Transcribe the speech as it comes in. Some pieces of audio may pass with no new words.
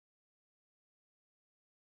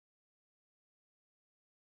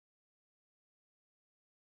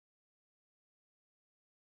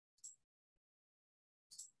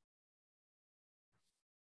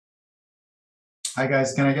Hi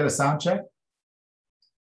guys, can I get a sound check?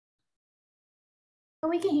 Oh,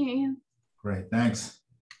 we can hear you. Great, thanks.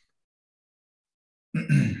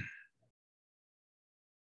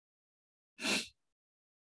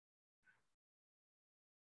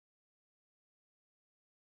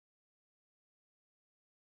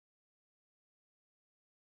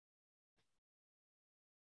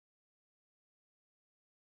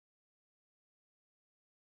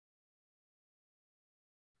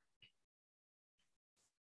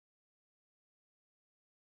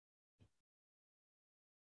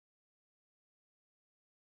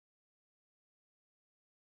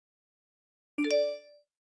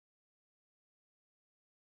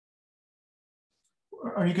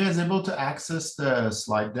 Are you guys able to access the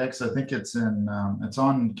slide decks? I think it's it's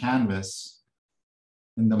on Canvas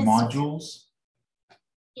in the Yes. modules.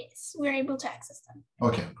 Yes, we're able to access them.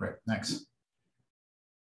 Okay, great, thanks.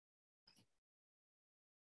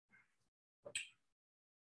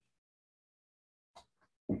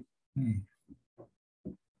 Hmm.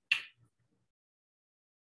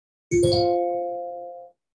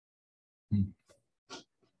 Hmm.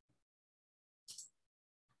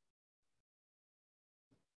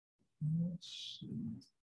 Let's see.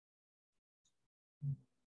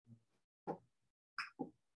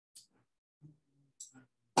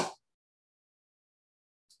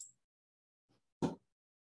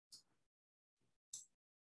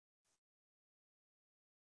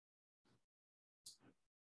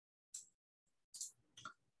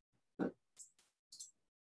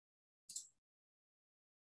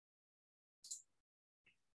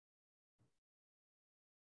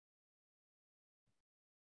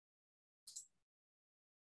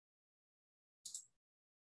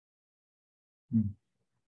 Hmm.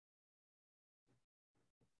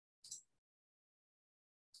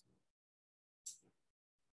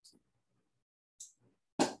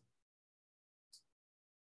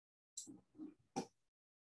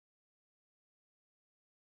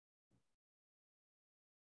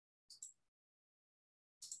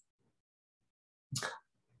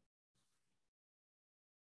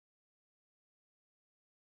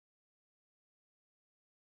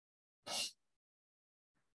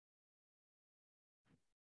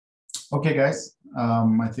 Okay, guys,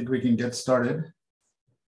 I think we can get started.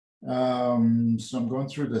 So I'm going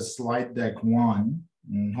through the slide deck one,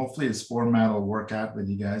 and hopefully this format will work out with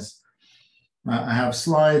you guys. I have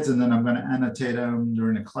slides, and then I'm going to annotate them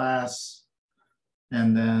during the class.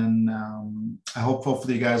 And then I hope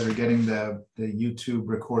hopefully you guys are getting the YouTube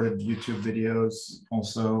recorded YouTube videos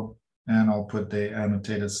also. And I'll put the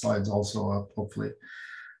annotated slides also up, hopefully,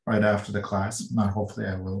 right after the class. Not hopefully,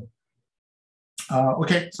 I will.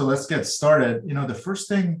 Okay, so let's get started. You know, the first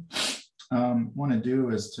thing I want to do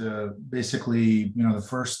is to basically, the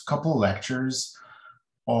first couple of lectures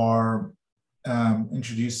are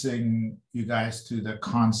introducing you guys to the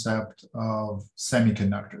concept of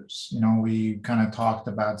semiconductors. You know, we kind of talked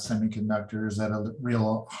about semiconductors at a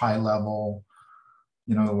real high level,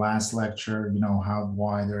 the last lecture,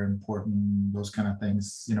 why they're important, those kind of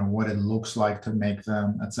things, what it looks like to make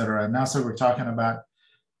them, et cetera. And now, so we're talking about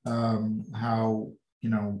how,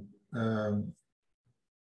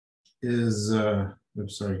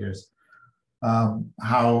 oops, sorry guys,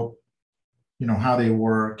 how they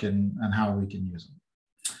work and how we can use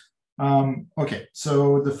them. Okay,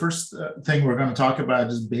 so the first thing we're going to talk about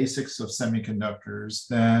is basics of semiconductors.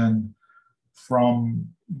 Then from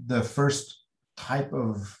the first type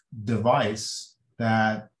of device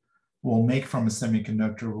that we'll make from a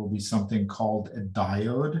semiconductor will be something called a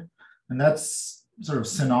diode. And that's sort of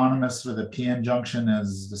synonymous with a PN junction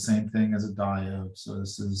as the same thing as a diode. So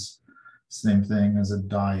this is same thing as a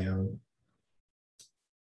diode.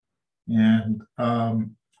 And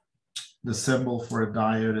the symbol for a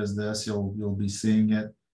diode is this. You'll be seeing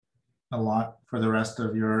it a lot for the rest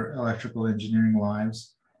of your electrical engineering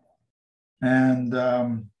lives. And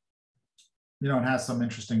it has some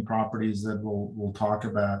interesting properties that we'll talk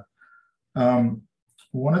about.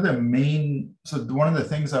 One of the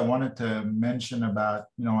things I wanted to mention about,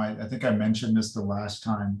 I think I mentioned this the last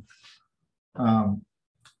time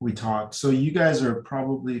we talked. So you guys are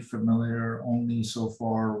probably familiar only so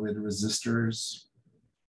far with resistors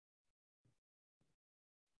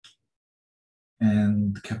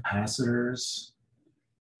and capacitors.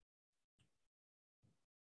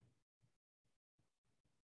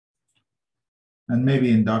 And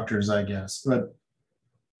maybe inductors, I guess. But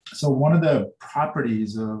so one of the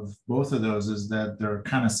properties of both of those is that they're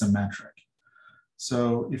kind of symmetric.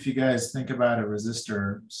 So if you guys think about a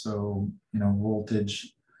resistor, so,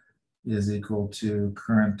 voltage is equal to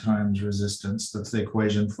current times resistance. That's the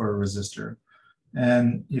equation for a resistor.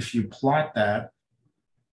 And if you plot that,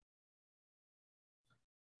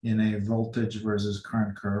 in a voltage versus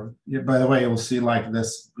current curve. Yeah, by the way, you'll see like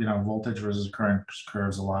this, voltage versus current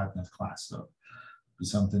curves a lot in this class. So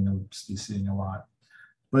it's something you'll be seeing a lot.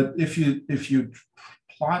 But if you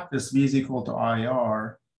plot this V is equal to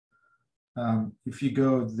IR, if you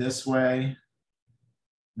go this way,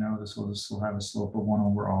 this will have a slope of 1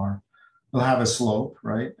 over R. It'll have a slope,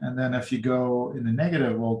 right? And then if you go in the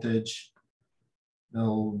negative voltage,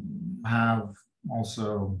 they'll have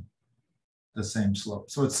also the same slope.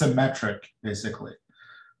 So it's symmetric, basically,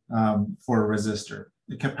 for a resistor.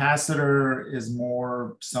 The capacitor is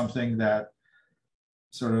more something that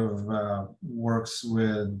sort of works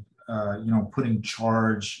with putting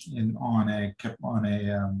charge on a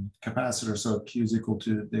capacitor. So Q is equal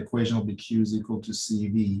to, the equation will be Q is equal to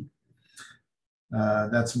CV.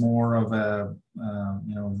 That's more of a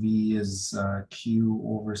V is Q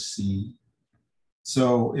over C.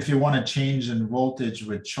 So if you want to change in voltage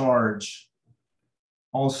with charge,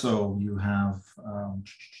 also you have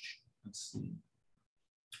let's see,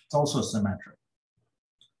 it's also symmetric.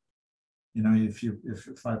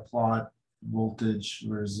 If I plot voltage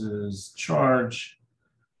versus charge,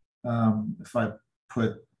 if I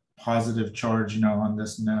put positive charge, on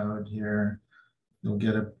this node here, you'll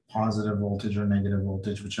get a positive voltage or negative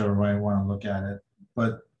voltage, whichever way I want to look at it.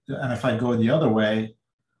 And if I go the other way,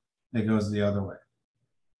 it goes the other way.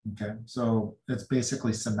 Okay, so it's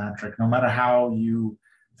basically symmetric. No matter how you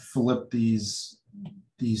flip these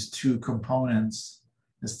two components,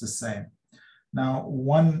 it's the same. Now,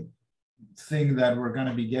 one thing that we're going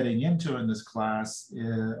to be getting into in this class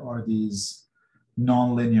are these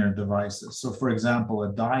nonlinear devices. So for example,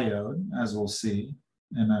 a diode, as we'll see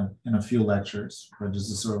in a few lectures, which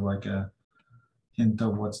is sort of like a hint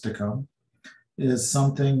of what's to come, is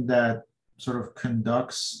something that sort of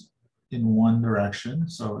conducts in one direction.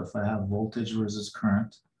 So if I have voltage versus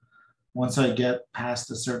current, once I get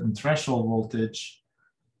past a certain threshold voltage,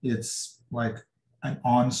 it's like an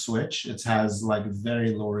on switch. It has like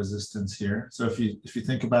very low resistance here. So if you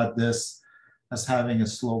think about this as having a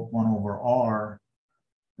slope 1 over R,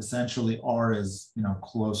 essentially R is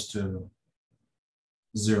close to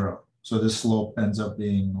 0. So this slope ends up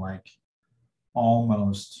being like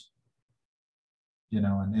almost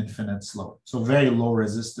an infinite slope. So very low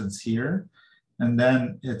resistance here. And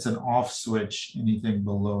then it's an off switch anything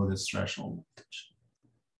below this threshold voltage.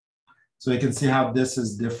 So you can see how this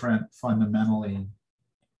is different fundamentally.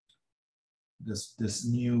 This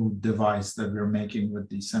new device that we're making with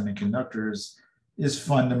these semiconductors is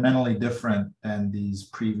fundamentally different than these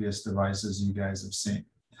previous devices you guys have seen.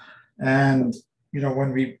 And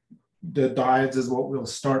the diodes is what we'll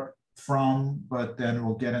start from, but then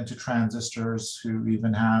we'll get into transistors who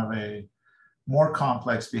even have a more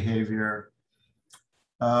complex behavior.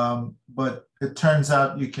 But it turns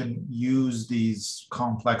out you can use these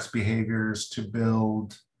complex behaviors to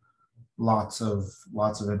build lots of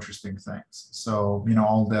interesting things. So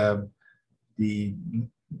all the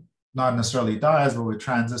not necessarily diodes, but with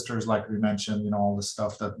transistors, like we mentioned, all the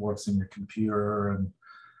stuff that works in your computer and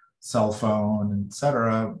cell phone, and et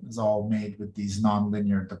cetera, is all made with these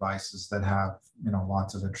nonlinear devices that have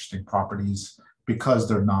lots of interesting properties because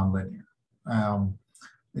they're nonlinear.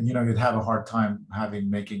 And you'd have a hard time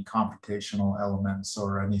making computational elements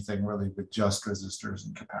or anything really with just resistors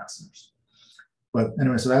and capacitors. But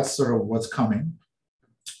anyway, so that's sort of what's coming.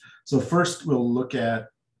 So first we'll look at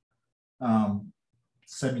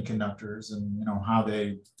semiconductors and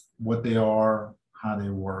what they are, how they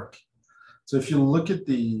work. So if you look at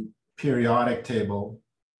the periodic table,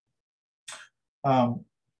 the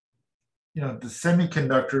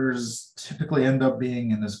semiconductors typically end up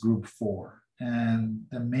being in this group 4. And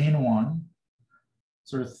the main one,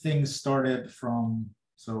 sort of things started from,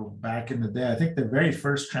 so back in the day, I think the very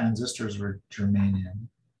first transistors were germanium.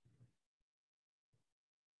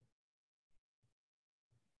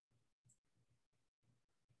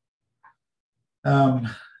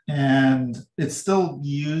 And it's still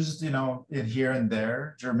used, in here and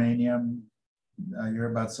there. Germanium, you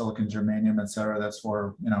hear about silicon germanium, et cetera. That's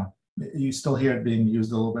for, you still hear it being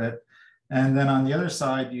used a little bit. And then on the other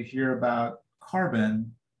side, you hear about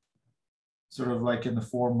carbon, sort of like in the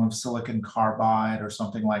form of silicon carbide or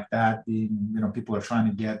something like that, being, people are trying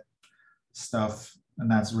to get stuff, and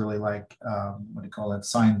that's really like, what do you call it,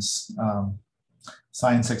 science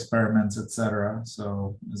experiments, et cetera.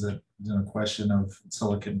 So is it a question of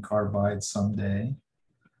silicon carbide someday?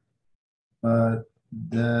 But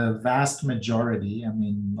the vast majority, I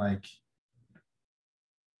mean, like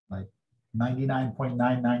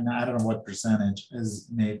 99.999, I don't know what percentage, is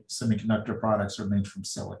made, semiconductor products are made from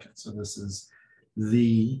silicon. So this is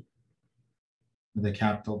the with a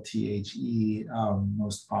capital THE,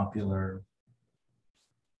 most popular,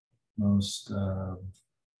 most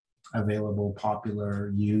available,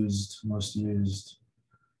 popular, used, most used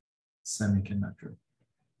semiconductor.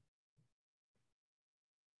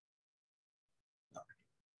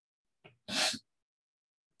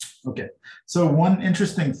 Okay, so one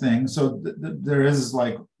interesting thing, so there is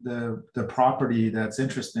like the property that's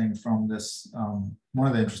interesting from this, one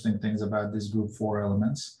of the interesting things about these group 4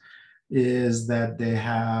 elements is that they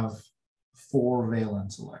have 4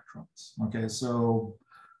 valence electrons. Okay, so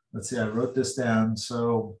let's see, I wrote this down.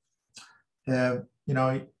 So, you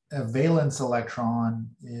know, a valence electron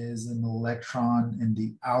is an electron in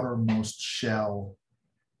the outermost shell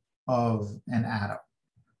of an atom.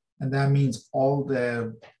 And that means all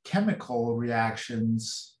the chemical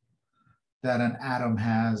reactions that an atom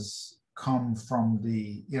has come from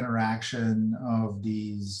the interaction of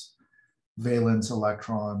these valence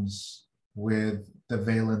electrons with the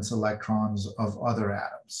valence electrons of other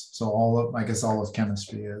atoms. So all of, I guess all of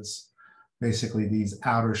chemistry is basically these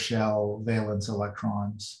outer shell valence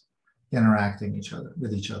electrons interacting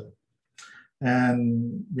with each other.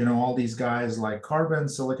 And, you know, all these guys like carbon,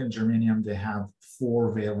 silicon, germanium, they have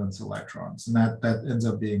 4 valence electrons. And that ends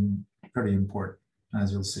up being pretty important,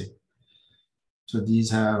 as you'll see. So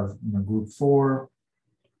these have, you know, group 4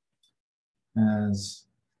 has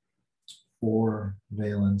 4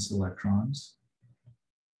 valence electrons.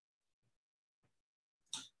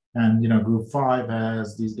 And, you know, group 5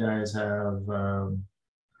 has, these guys have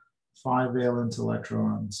 5 valence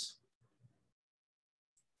electrons.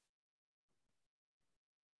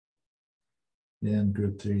 And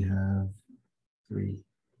group 3 have 3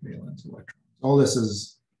 valence electrons. All this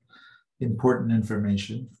is important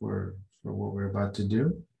information for what we're about to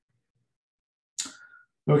do.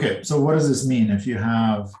 Okay, so what does this mean if you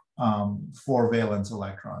have 4 valence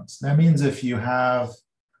electrons? That means if you have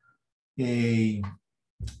a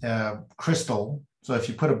crystal, so if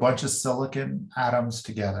you put a bunch of silicon atoms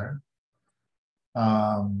together,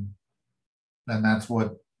 and that's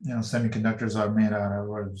what, you know, semiconductors are made out of,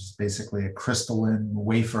 or just basically a crystalline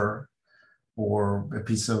wafer or a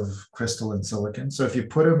piece of crystalline silicon. So if you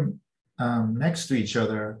put them next to each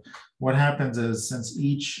other, what happens is, since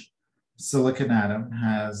each silicon atom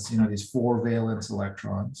has, you know, these 4 valence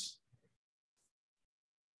electrons,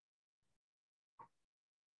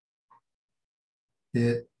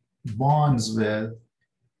 it bonds with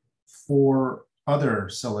 4 other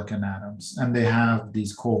silicon atoms, and they have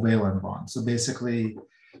these covalent bonds. So basically,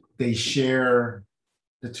 they share,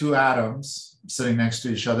 the 2 atoms sitting next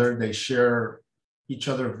to each other, they share each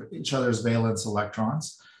other's valence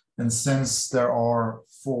electrons. And since there are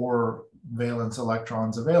 4 valence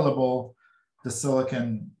electrons available, the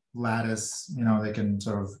silicon lattice, you know, they can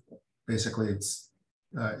sort of, basically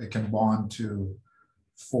it can bond to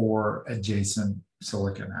 4 adjacent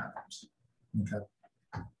silicon atoms. Okay.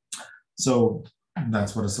 So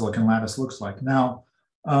that's what a silicon lattice looks like. Now,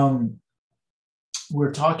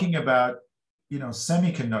 we're talking about, you know,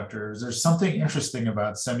 semiconductors. There's something interesting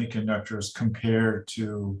about semiconductors compared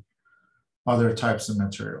to other types of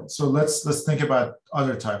materials. So let's think about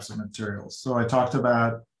other types of materials. So I talked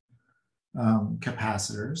about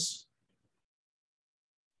capacitors.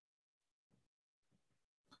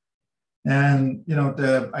 And, you know,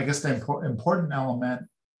 I guess the important element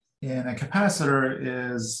in a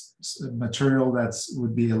capacitor is a material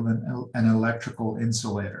would be an electrical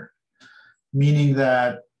insulator, meaning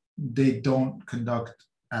that they don't conduct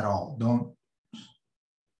at all, don't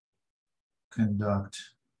conduct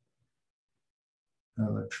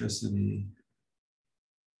electricity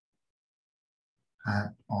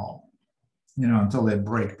at all, you know, until they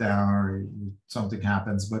break down or something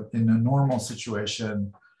happens. But in a normal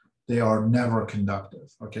situation, they are never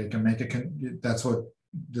conductive. Okay, can make that's what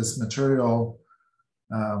this material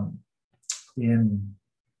in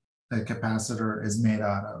a capacitor is made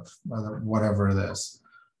out of, whatever it is,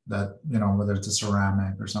 that, you know, whether it's a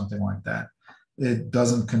ceramic or something like that. It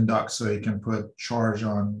doesn't conduct, so you can put charge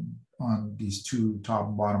on these 2 top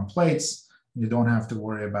and bottom plates. You don't have to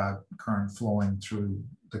worry about current flowing through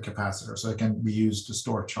the capacitor, so it can be used to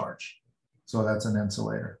store charge. So that's an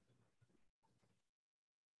insulator.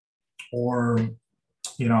 Or,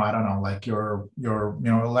 you know, I don't know, like your you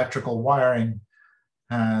know, electrical wiring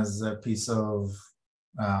has a piece of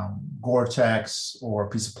Gore-Tex or a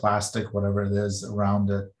piece of plastic, whatever it is, around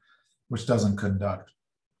it, which doesn't conduct.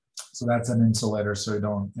 So that's an insulator, so you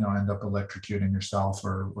don't, you know, end up electrocuting yourself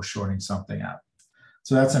or shorting something out.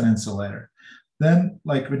 So that's an insulator. Then,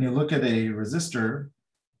 like when you look at a resistor,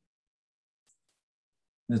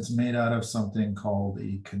 it's made out of something called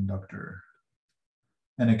a conductor.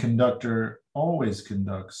 And a conductor always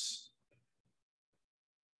conducts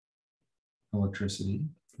electricity.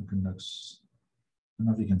 It conducts, I don't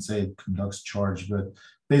know if you can say it conducts charge, but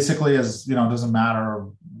basically, as you know, it doesn't matter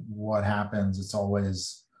what happens, it's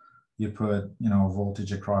always, you put, you know,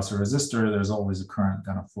 voltage across a resistor, there's always a current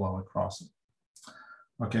going to flow across it.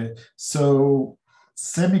 Okay, so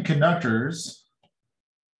semiconductors,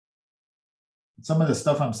 some of the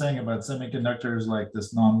stuff I'm saying about semiconductors, like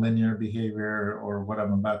this nonlinear behavior or what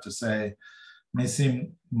I'm about to say, may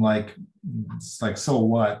seem like it's like, so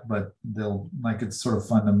what, but they'll, like, it's sort of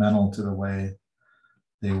fundamental to the way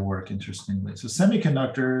they work, interestingly. So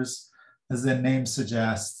semiconductors, as the name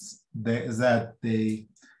suggests, is that they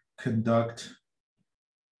conduct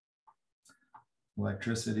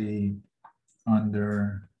electricity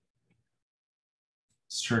under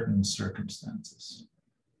certain circumstances.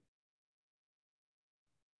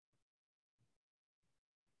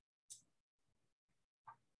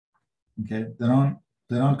 Okay, they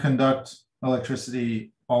don't conduct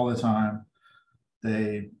electricity all the time.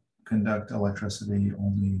 They conduct electricity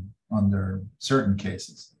only under certain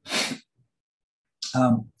cases.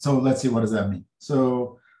 So let's see, what does that mean?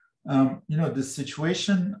 So, you know, the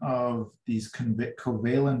situation of these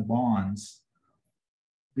covalent bonds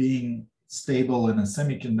being stable in a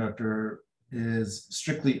semiconductor is,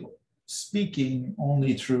 strictly speaking,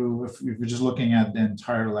 only true if you're just looking at the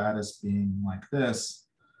entire lattice being like this.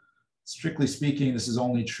 Strictly speaking, this is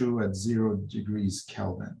only true at 0 degrees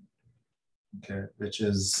Kelvin, okay, which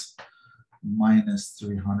is minus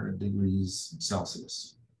 300 degrees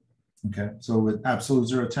Celsius. Okay, so with absolute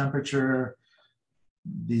zero temperature,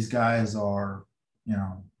 these guys are, you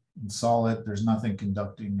know, solid. There's nothing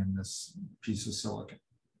conducting in this piece of silicon.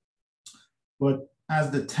 But as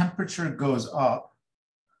the temperature goes up,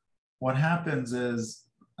 what happens is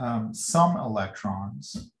some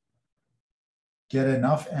electrons get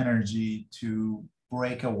enough energy to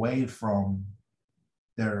break away from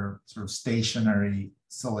their sort of stationary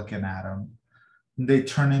silicon atom. And they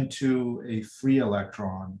turn into a free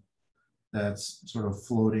electron that's sort of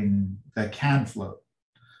floating, that can float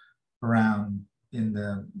around in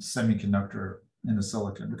the semiconductor, in the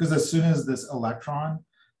silicon. Because as soon as this electron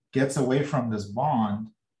gets away from this bond,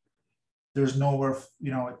 there's nowhere,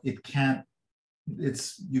 you know, it can't,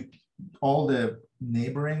 it's, you, all the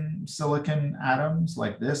neighboring silicon atoms,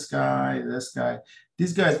 like this guy,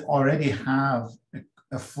 these guys already have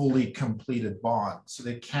a fully completed bond. So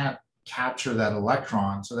they can't capture that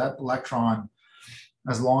electron. So that electron,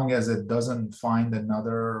 as long as it doesn't find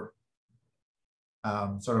another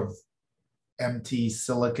sort of empty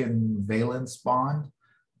silicon valence bond,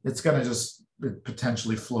 it's going to just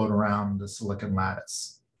potentially float around the silicon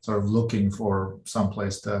lattice, sort of looking for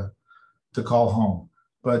someplace to call home.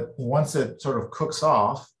 But once it sort of cooks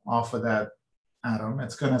off of that atom,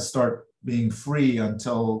 it's going to start being free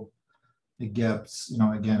until it gets, you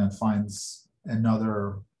know, again, it finds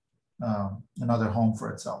another home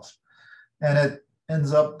for itself. And it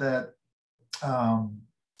ends up that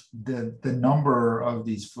the number of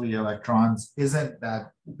these free electrons isn't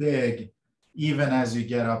that big, even as you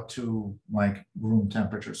get up to like room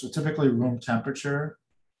temperature. So typically room temperature,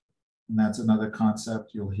 and that's another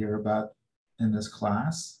concept you'll hear about in this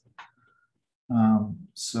class.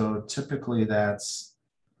 So typically that's,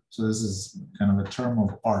 so this is kind of a term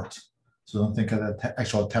of art. So don't think of the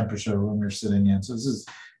actual temperature room you're sitting in. So this is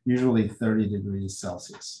usually 30 degrees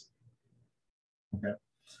Celsius. Okay,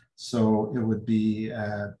 so it would be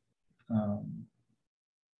at,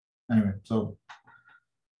 anyway, so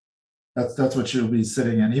that's what you'll be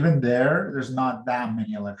sitting in. Even there's not that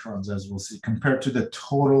many electrons, as we'll see, compared to the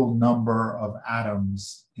total number of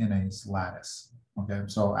atoms in a lattice. Okay,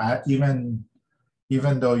 so even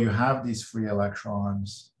though you have these free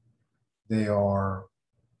electrons, they are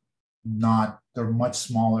not, they're much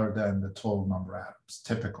smaller than the total number of atoms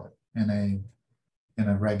typically in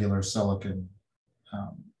a regular silicon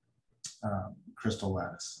crystal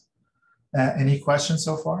lattice. Any questions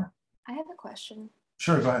so far? I have a question.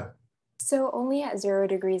 Sure, go ahead. So only at 0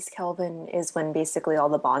 degrees Kelvin is when basically all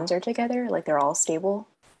the bonds are together, like they're all stable?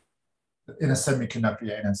 In a semiconductor,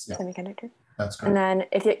 yeah. Semiconductor? That's correct. And then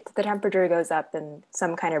if the temperature goes up, then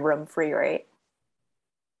some kind of room free, right?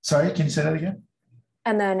 Sorry, can you say that again?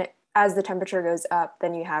 And then as the temperature goes up,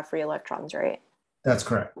 then you have free electrons, right? That's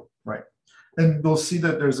correct, right. And we'll see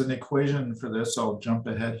that there's an equation for this. So I'll jump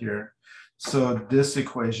ahead here. So this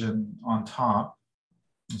equation on top,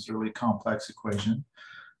 this really complex equation,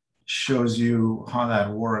 shows you how that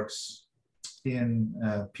works in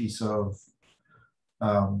a piece of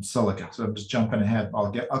silicon. So I'm just jumping ahead.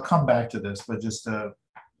 I'll come back to this, but just to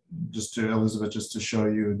Elizabeth, just to show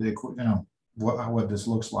you the, you know, what this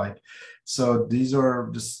looks like. So these are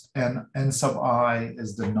just, n sub I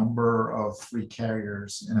is the number of free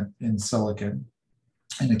carriers in silicon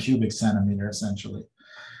in a cubic centimeter, essentially.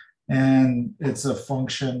 And it's a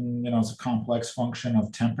function, it's a complex function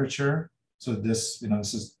of temperature. So this,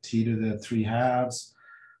 this is T to the 3/2.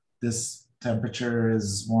 This temperature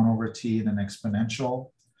is 1/T in an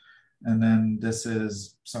exponential. And then this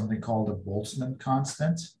is something called a Boltzmann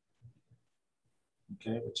constant.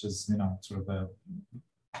 Okay, which is, sort of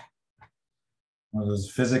one of those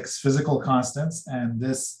physical constants. And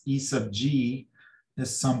this E sub G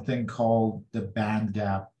is something called the band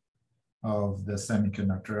gap of the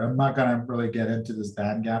semiconductor. I'm not going to really get into this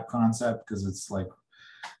band gap concept because it's like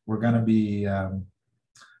we're going to be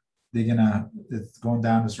it's going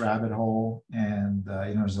down this rabbit hole, and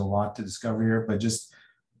there's a lot to discover here. But just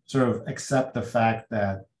sort of accept the fact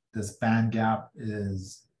that this band gap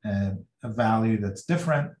is a value that's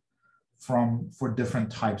different for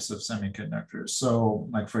different types of semiconductors. So,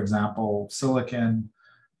 like for example, silicon,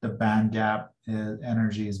 the band gap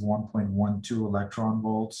energy is 1.12 electron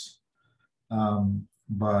volts.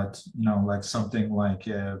 But like something like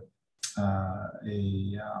a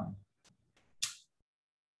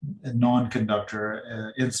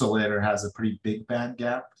non-conductor insulator has a pretty big band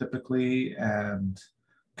gap typically, and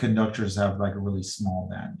conductors have like a really small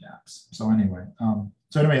band gaps. So anyway,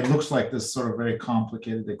 it looks like this sort of very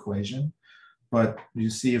complicated equation, but you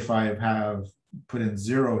see if I have put in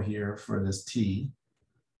 0 here for this T,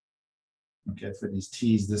 okay, for these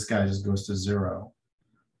T's, this guy just goes to 0.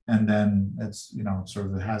 And then it's, sort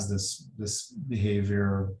of, it has this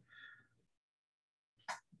behavior,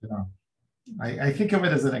 I think of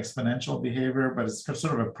it as an exponential behavior, but it's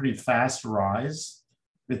sort of a pretty fast rise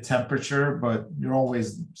with temperature, but you're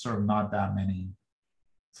always sort of not that many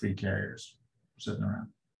free carriers sitting around.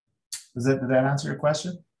 Did that answer your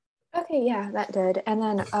question? Okay, yeah, that did. And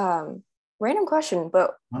then random question,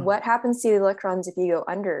 but what happens to the electrons if you go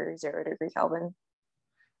under 0 degree Kelvin?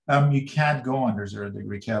 You can't go under 0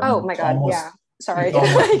 degree Kelvin. Oh my God, yeah. Sorry.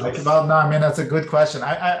 That's a good question.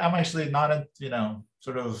 I'm actually not,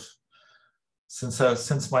 sort of,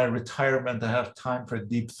 since my retirement, I have time for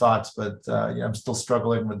deep thoughts, but I'm still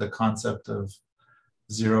struggling with the concept of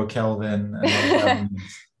 0 Kelvin.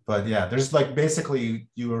 But yeah, there's like basically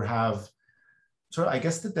you have, so I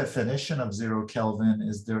guess the definition of 0 Kelvin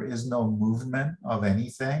is there is no movement of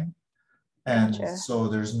anything. And Gotcha. so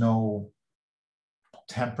there's no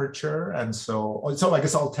temperature. And so I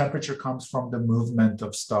guess all temperature comes from the movement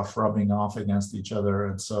of stuff rubbing off against each other.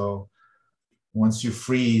 And so once you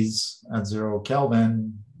freeze at 0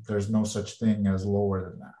 Kelvin, there's no such thing as lower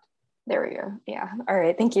than that. There we go. Yeah. All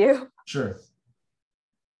right. Thank you. Sure.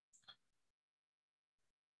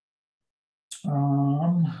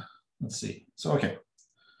 Let's see. So, okay.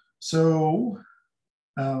 So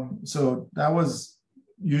that was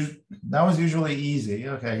usually easy.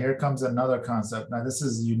 Okay, here comes another concept. Now this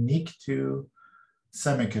is unique to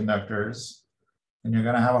semiconductors, and you're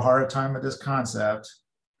going to have a harder time with this concept,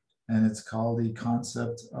 and it's called the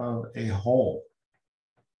concept of a hole.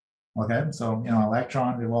 Okay, so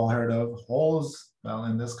electron we've all heard of. Holes, well,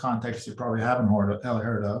 in this context you probably haven't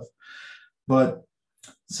heard of, but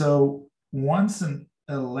so once an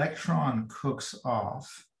electron cooks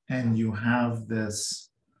off and you have this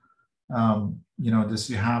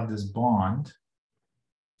you have this bond.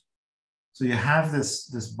 So you have this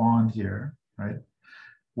bond here, right,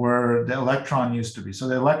 where the electron used to be. So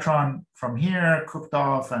the electron from here cooked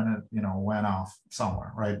off and it went off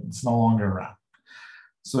somewhere, right? It's no longer around.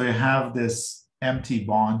 So you have this empty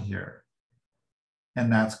bond here,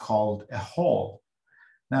 and that's called a hole.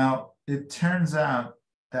 Now it turns out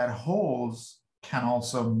that holes can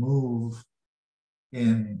also move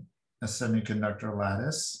in a semiconductor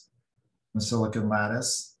lattice, a silicon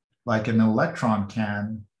lattice, like an electron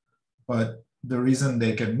can. But the reason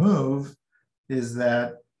they can move is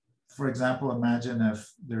that, for example, imagine if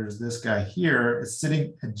there's this guy here, it's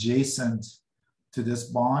sitting adjacent to this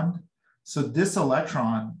bond. So this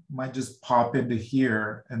electron might just pop into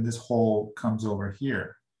here and this hole comes over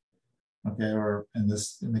here. Okay, or in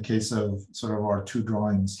the case of sort of our two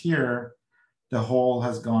drawings here, the hole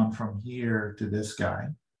has gone from here to this guy.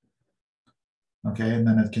 Okay, and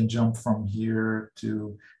then it can jump from here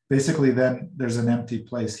to, basically then there's an empty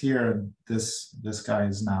place here, and this guy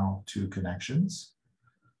is now two connections.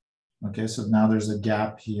 Okay, so now there's a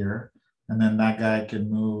gap here, and then that guy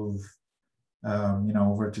can move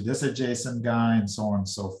over to this adjacent guy and so on and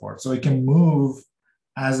so forth. So it can move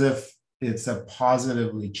as if it's a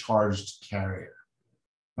positively charged carrier.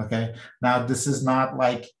 Okay, now this is not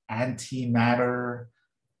like antimatter.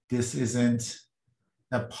 This isn't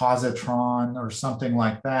a positron or something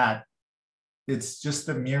like that. It's just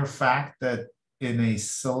the mere fact that in a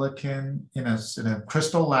silicon, in a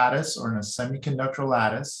crystal lattice or in a semiconductor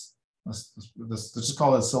lattice, let's just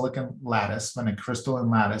call it a silicon lattice, when a crystalline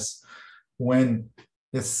lattice, when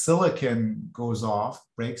the silicon goes off,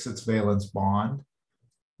 breaks its valence bond,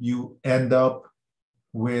 you end up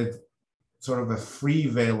with sort of a free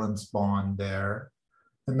valence bond there.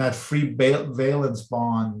 And that free valence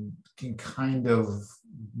bond can kind of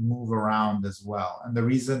move around as well. And the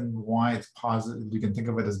reason why it's positive, you can think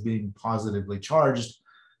of it as being positively charged,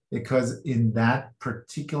 because in that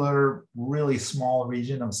particular really small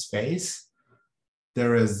region of space,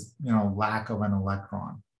 there is, lack of an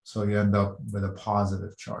electron. So you end up with a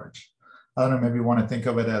positive charge. I don't know, maybe you want to think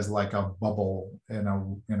of it as like a bubble in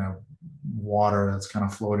a water that's kind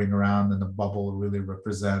of floating around, and the bubble really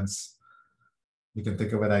represents, you can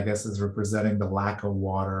think of it, I guess, as representing the lack of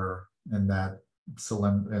water in that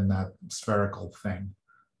spherical thing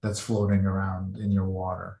that's floating around in your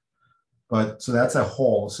water. But so that's a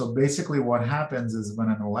hole. So basically what happens is when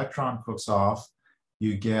an electron cooks off,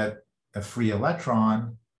 you get a free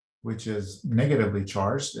electron, which is negatively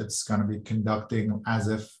charged. It's going to be conducting as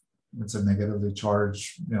if it's a negatively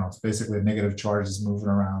charged, it's basically a negative charge is moving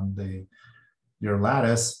around your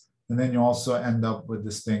lattice. And then you also end up with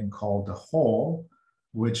this thing called the hole,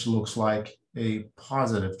 which looks like a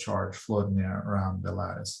positive charge floating there around the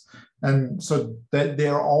lattice. And so that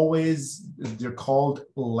they're called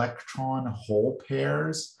electron hole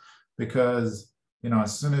pairs, because,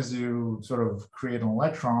 as soon as you sort of create an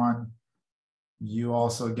electron, you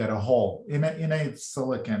also get a hole in a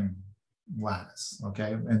silicon lattice,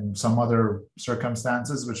 okay? In some other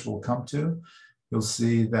circumstances, which we'll come to, you'll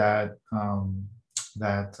see that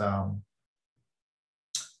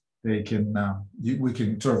we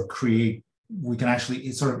can sort of create, we can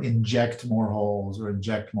actually sort of inject more holes or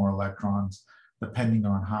inject more electrons depending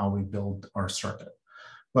on how we build our circuit.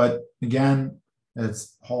 But again,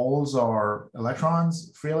 holes are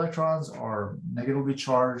electrons, free electrons are negatively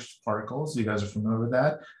charged particles. You guys are familiar with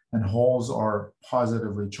that. And holes are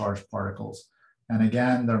positively charged particles. And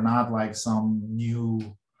again, they're not like some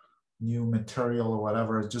new material or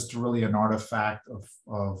whatever. It's just really an artifact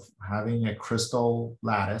of having a crystal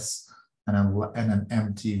lattice and an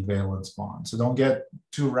empty valence bond. So don't get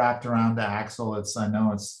too wrapped around the axle. I spent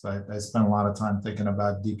a lot of time thinking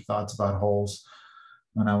about deep thoughts about holes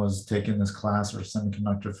when I was taking this class, or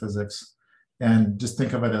semiconductor physics. And just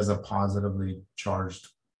think of it as a positively charged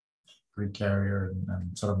free carrier,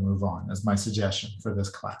 and sort of move on, as my suggestion for this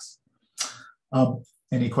class.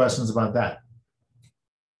 Any questions about that?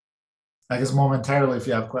 I guess momentarily, if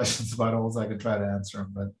you have questions about holes, I could try to answer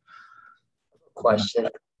them. But question.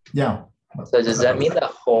 Yeah. So does that mean that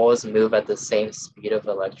holes move at the same speed of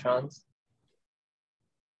electrons?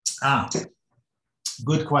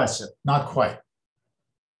 Good question. Not quite.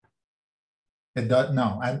 It does,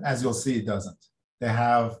 no, and as you'll see, it doesn't.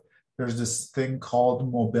 There's this thing called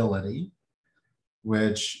mobility,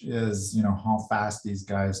 which is, how fast these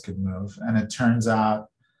guys could move. And it turns out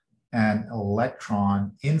an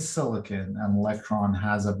electron in silicon, an electron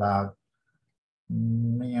has about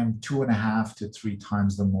 2.5 to 3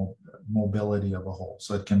 times the mobility of a hole.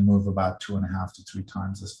 So it can move about 2.5 to 3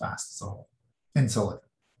 times as fast as a hole in silicon.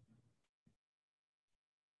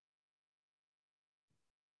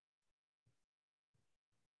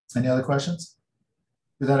 Any other questions?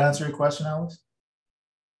 Did that answer your question, Alex?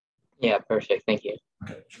 Yeah, perfect. Thank you.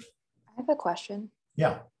 Okay. I have a question.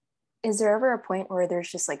 Yeah. Is there ever a point where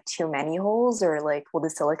there's just like too many holes, or like will the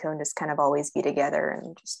silicone just kind of always be together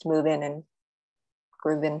and just move in and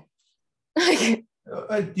groove in?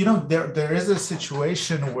 There is a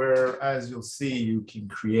situation where, as you'll see, you can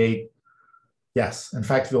create, yes, in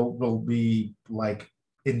fact, we'll be like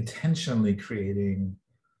intentionally creating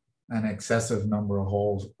an excessive number of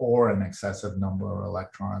holes or an excessive number of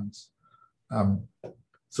electrons.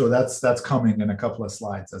 So that's coming in a couple of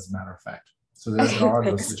slides, as a matter of fact. So there are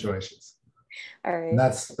those situations. All right. And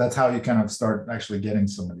that's how you kind of start actually getting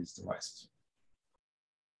some of these devices.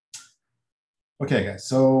 Okay, guys.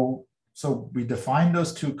 So we defined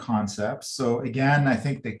those two concepts. So again, I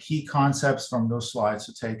think the key concepts from those slides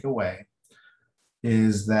to take away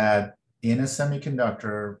is that in a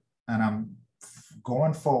semiconductor, and I'm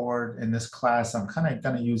going forward in this class, I'm kind of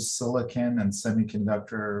going to use silicon and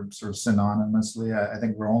semiconductor sort of synonymously. I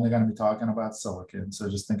think we're only going to be talking about silicon. So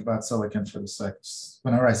just think about silicon for the sec.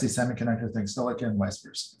 Whenever I see semiconductor, think silicon, vice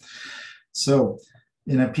versa. So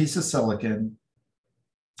in a piece of silicon,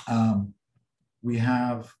 we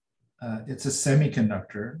have, it's a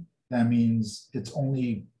semiconductor. That means there's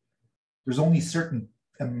only certain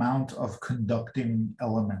amount of conducting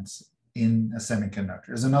elements in a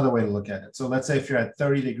semiconductor is another way to look at it. So let's say if you're at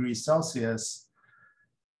 30 degrees Celsius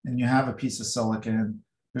and you have a piece of silicon,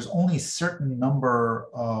 there's only a certain number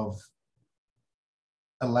of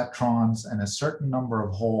electrons and a certain number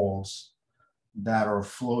of holes that are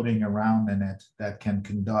floating around in it that can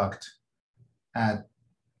conduct at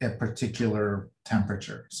a particular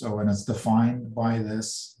temperature. So when it's defined by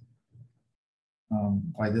this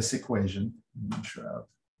equation, I'm not sure I'll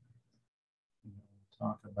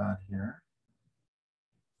talk about here.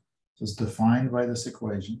 So it's defined by this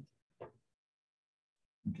equation.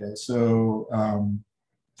 Okay, so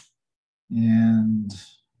and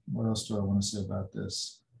what else do I want to say about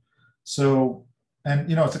this? So,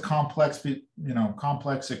 and it's a complex,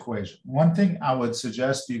 complex equation. One thing I would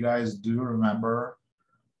suggest you guys do remember,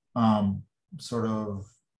 sort of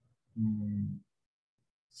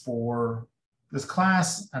for this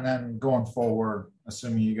class, and then going forward,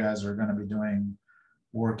 assuming you guys are going to be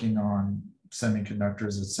working on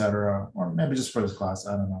semiconductors, et cetera, or maybe just for this class,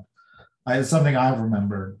 I don't know. It's something I've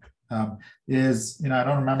remembered. Is I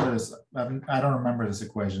don't remember this. I don't remember this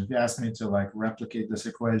equation. If you ask me to like replicate this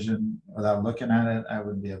equation without looking at it, I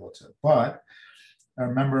wouldn't be able to. But I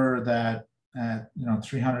remember that at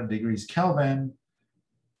 300 degrees Kelvin,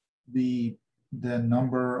 the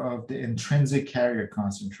number of the intrinsic carrier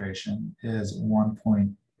concentration is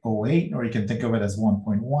 1.08, or you can think of it as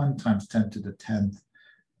 1.1 times 10 to the 10th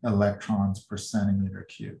electrons per centimeter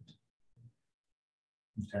cubed.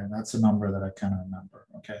 Okay, that's a number that I kind of remember.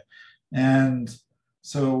 Okay, and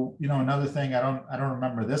so another thing, I don't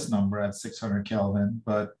remember this number at 600 Kelvin,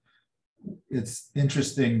 but it's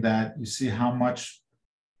interesting that you see how much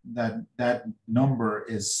that number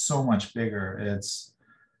is so much bigger. It's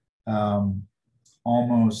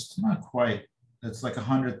almost, not quite, it's like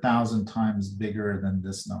 100,000 times bigger than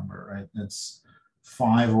this number, right? It's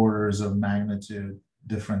 5 orders of magnitude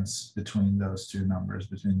difference between those two numbers,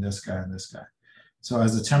 between this guy and this guy. So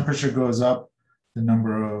as the temperature goes up, the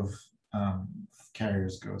number of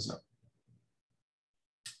carriers goes up.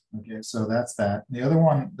 Okay, so that's that. The other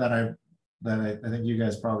one that I think you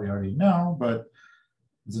guys probably already know, but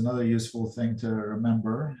it's another useful thing to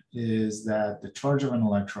remember, is that the charge of an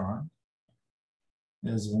electron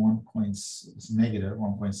is negative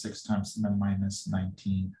 1.6 times 10 minus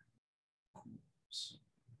 19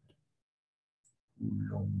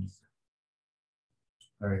 coulombs.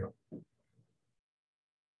 There you go.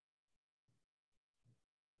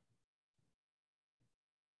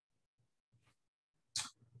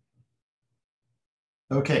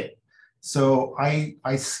 Okay, so I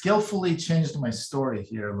skillfully changed my story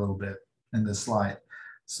here a little bit in this slide.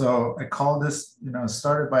 So I call this,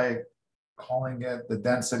 started by calling it the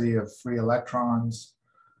density of free electrons,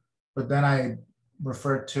 but then I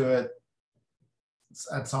referred to it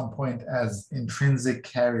at some point as intrinsic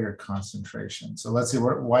carrier concentration. So let's see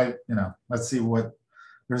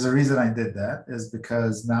there's a reason I did that, is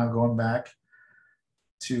because now going back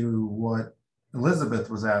to what Elizabeth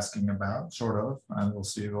was asking about, sort of, and we'll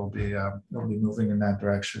see, we'll be moving in that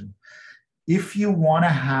direction. If you want to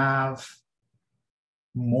have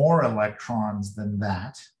more electrons than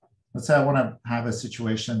that, let's say I want to have a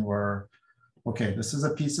situation where, okay, this is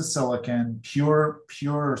a piece of silicon, pure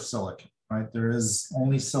silicon, right? There is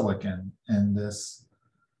only silicon in this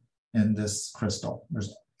crystal.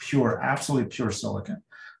 There's absolutely pure silicon.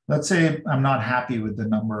 Let's say I'm not happy with the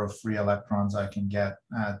number of free electrons I can get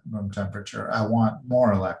at room temperature. I want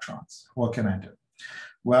more electrons. What can I do?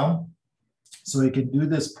 Well, so you can do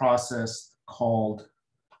this process called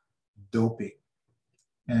doping.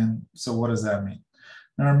 And so what does that mean?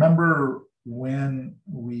 Now remember when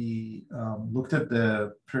we looked at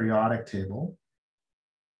the periodic table,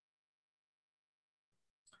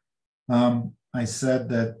 I said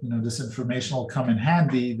that this information will come in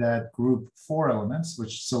handy, that group 4 elements,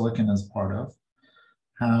 which silicon is part of,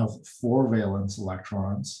 have 4 valence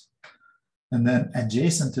electrons. And then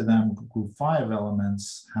adjacent to them, group 5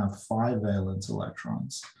 elements have 5 valence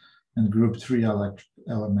electrons. And group 3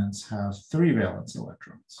 elements have 3 valence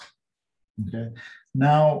electrons. Okay.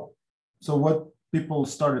 Now, so what people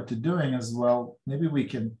started to doing is, well, maybe we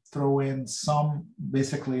can throw in some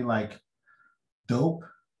basically like dope,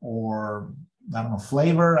 or I don't know,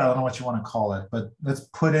 flavor, I don't know what you want to call it, but let's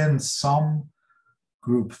put in some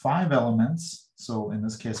group 5 elements. So in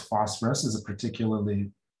this case, phosphorus is a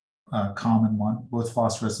particularly common one. Both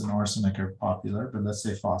phosphorus and arsenic are popular, but let's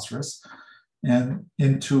say phosphorus, and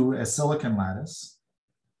into a silicon lattice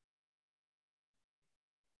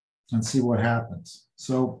and see what happens.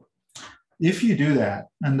 So if you do that,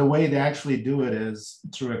 and the way they actually do it is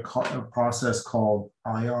through a process called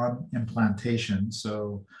ion implantation.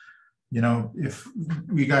 So, you know, if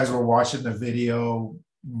you guys were watching the video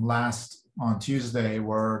last on Tuesday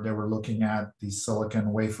where they were looking at these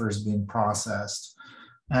silicon wafers being processed,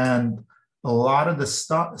 and a lot of the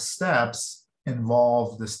steps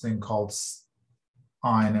involve this thing called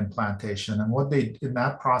ion implantation. And what they, in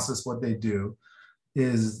that process, what they do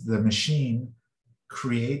is the machine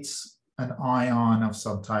creates an ion of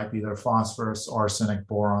some type, either phosphorus, arsenic,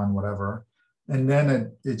 boron, whatever. And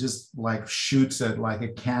then it just like shoots it like a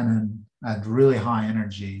cannon at really high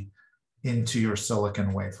energy into your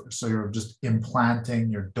silicon wafer. So you're just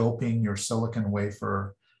implanting, you're doping your silicon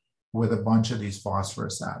wafer with a bunch of these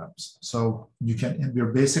phosphorus atoms. So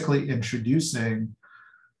you're basically introducing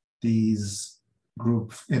these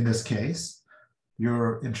group, in this case,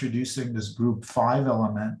 you're introducing this group 5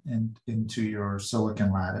 element into your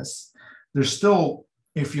silicon lattice. There's still,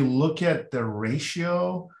 if you look at the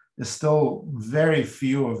ratio, there's still very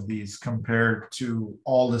few of these compared to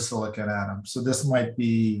all the silicon atoms. So this might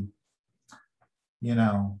be, you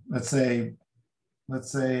know, let's say,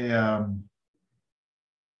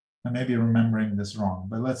 I may be remembering this wrong,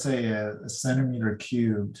 but let's say a centimeter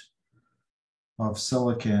cubed of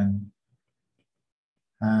silicon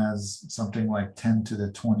has something like 10 to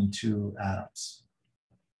the 22 atoms.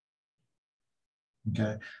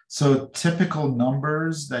 Okay, so typical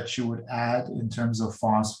numbers that you would add in terms of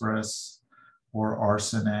phosphorus or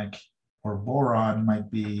arsenic or boron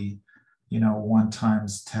might be, you know, 1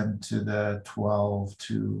 times 10 to the 12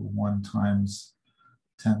 to 1 times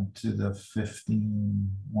 10 to the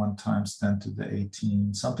 15, 1 times 10 to the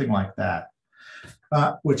 18, something like that.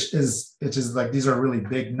 Which is like, these are really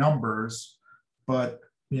big numbers, but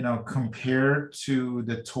you know, compared to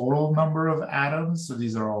the total number of atoms, so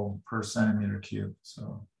these are all per centimeter cubed.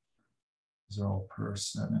 So these are all per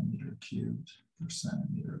centimeter cubed, per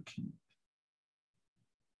centimeter cubed.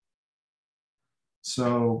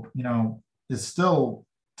 So, you know, it's still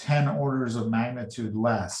 10 orders of magnitude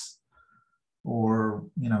less, or,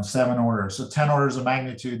 you know, 7 orders. So 10 orders of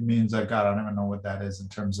magnitude means that, God, I don't even know what that is in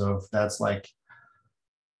terms of, that's like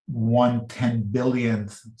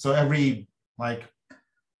 1/10,000,000th. So every, like,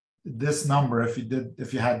 this number, if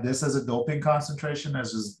you had this as a doping concentration,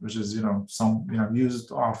 which is you know,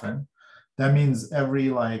 used often, that means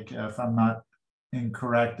every, like, if I'm not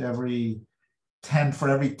incorrect, for every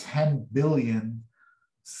 10 billion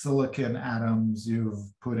silicon atoms,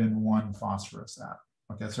 you've put in 1 phosphorus atom.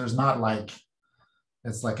 Okay, so it's not like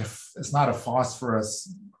it's not a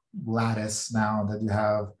phosphorus lattice now that you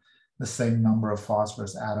have the same number of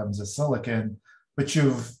phosphorus atoms as silicon, but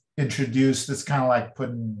you've introduced, it's kind of like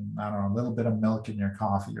putting, I don't know, a little bit of milk in your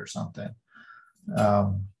coffee or something.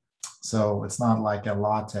 So it's not like a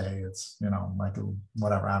latte, it's, you know, like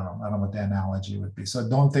whatever, I don't know what the analogy would be. So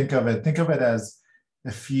don't think of it as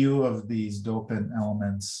a few of these dopant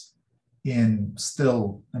elements in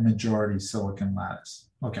still a majority silicon lattice.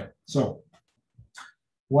 Okay, so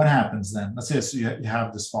what happens then? Let's say so you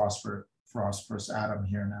have this phosphorus atom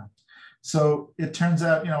here now. So it turns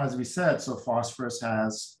out, you know, as we said, so phosphorus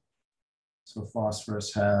has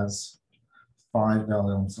 5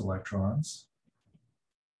 valence electrons,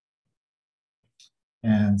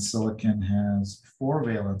 and silicon has 4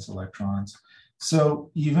 valence electrons.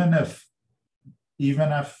 So even if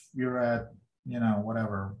you're at, you know,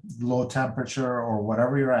 whatever, low temperature or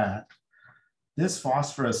whatever you're at, this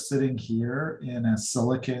phosphorus sitting here in a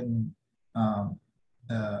silicon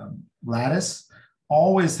lattice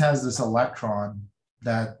always has this electron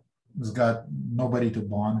that has got nobody to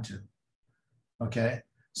bond to. Okay,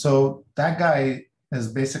 so that guy is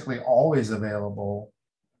basically always available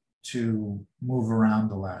to move around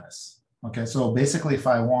the lattice. Okay, so basically if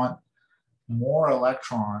I want more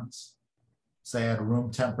electrons, say at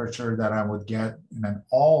room temperature, that I would get in an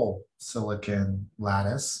all silicon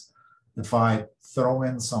lattice, if I throw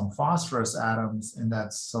in some phosphorus atoms in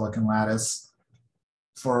that silicon lattice,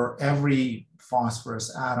 for every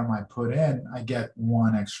phosphorus atom I put in, I get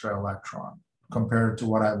 1 extra electron compared to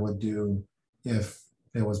what I would do if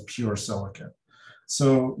it was pure silicon.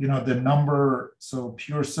 So, you know, the number, so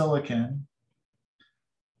pure silicon,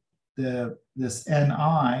 this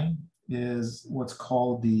Ni is what's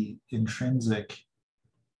called the intrinsic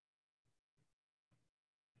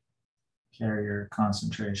carrier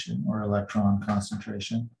concentration or electron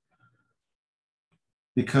concentration,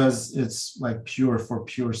 because it's like pure for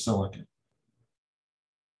pure silicon.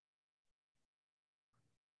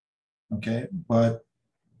 Okay, but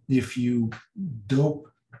if you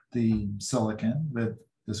dope the silicon with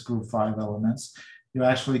this group 5 elements, you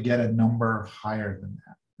actually get a number higher than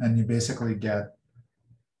that. and you basically get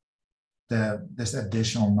this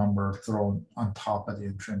additional number thrown on top of the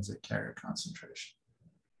intrinsic carrier concentration.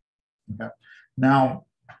 Okay. Now,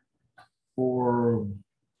 for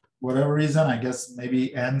whatever reason, I guess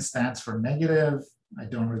maybe N stands for negative. I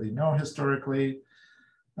don't really know historically.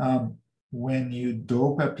 When you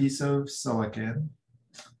dope a piece of silicon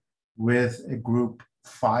with a group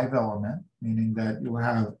 5 element, meaning that you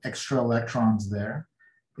have extra electrons there,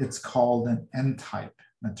 it's called an N-type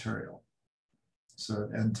material. So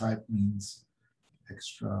N-type means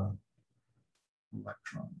extra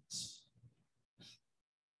electrons.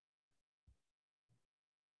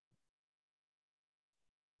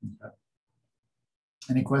 Okay.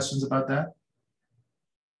 Any questions about that?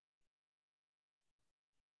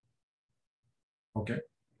 Okay.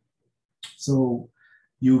 So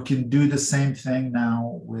you can do the same thing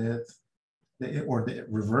now with the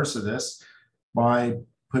reverse of this by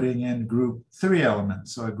putting in group 3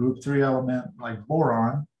 elements. So a group 3 element like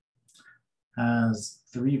boron has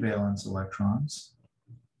 3 valence electrons.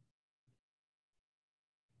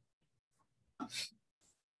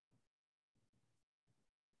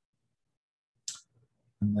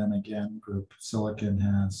 And then again, group silicon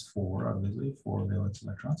has 4, obviously, 4 valence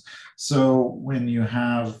electrons. So when you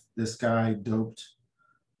have this guy doped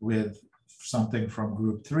with something from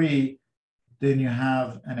group 3, then you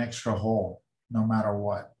have an extra hole no matter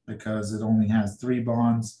what, because it only has 3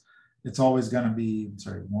 bonds. It's always going to be,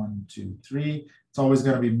 1, 2, 3. It's always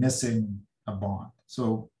going to be missing a bond.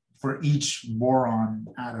 So for each boron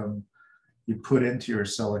atom you put into your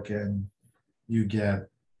silicon, you get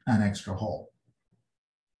an extra hole.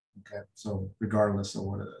 Okay, so regardless of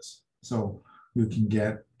what it is. So you can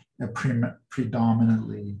get a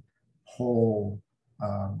predominantly hole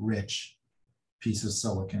rich piece of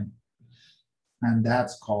silicon. And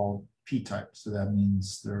that's called p-type. So that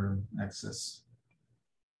means they're excess.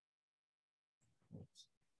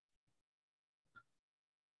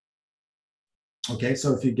 Okay,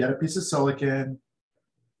 so if you get a piece of silicon,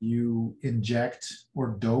 you inject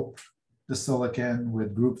or dope the silicon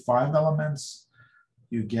with group 5 elements,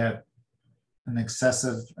 you get an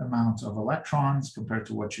excessive amount of electrons compared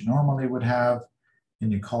to what you normally would have,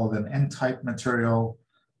 and you call it an N-type material.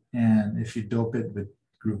 And if you dope it with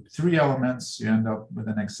group 3 elements, you end up with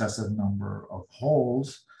an excessive number of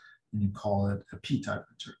holes, and you call it a p-type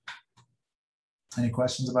material. Any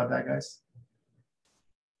questions about that, guys?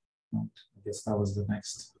 No, I guess that was the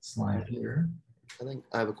next slide here. I think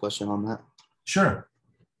I have a question on that. Sure.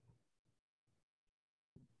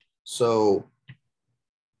 So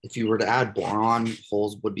if you were to add boron,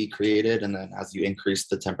 holes would be created, and then as you increase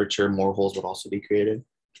the temperature, more holes would also be created?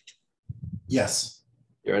 Yes.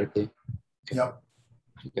 Theoretically? Yep.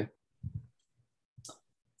 Okay.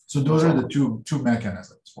 So those are the two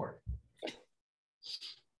mechanisms for it.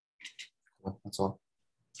 Well, that's all.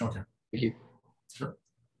 Okay. Thank you. Sure.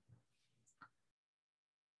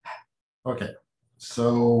 Okay.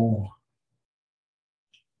 So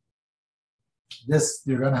this,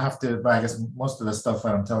 you're going to have to, but I guess most of the stuff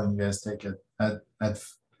that I'm telling you guys, take it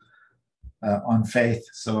on faith.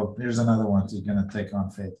 So here's another one you're going to take on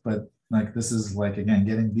faith. But like, this is like, again,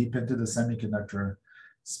 getting deep into the semiconductor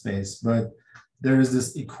space. But there is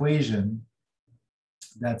this equation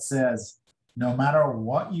that says, no matter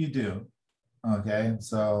what you do, okay,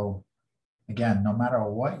 so again, no matter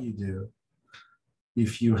what you do,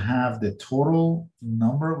 if you have the total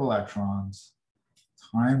number of electrons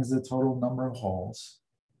times the total number of holes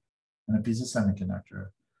in a piece of semiconductor,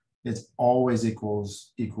 it's always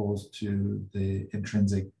equals to the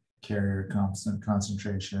intrinsic carrier constant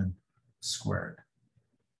concentration squared.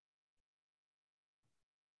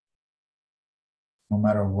 No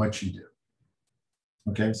matter what you do.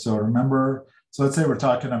 Okay, so remember, so let's say we're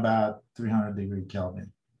talking about 300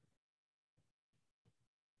 Kelvin.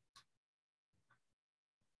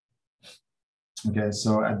 Okay,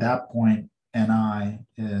 so at that point, Ni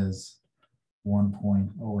is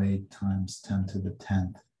 1.08 times 10 to the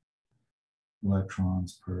 10th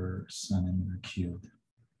electrons per centimeter cubed.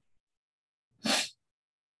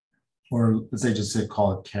 Or let's say just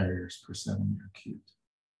call it carriers per centimeter cubed.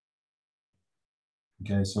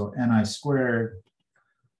 Okay, so Ni squared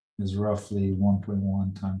is roughly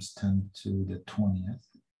 1.1 times 10 to the 20th.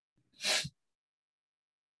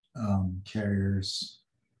 Carriers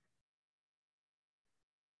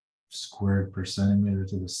squared per centimeter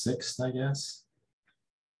to the 6th, I guess.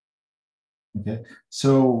 Okay,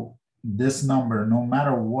 so this number, no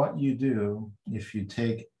matter what you do, if you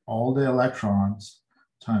take all the electrons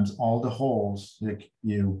times all the holes, like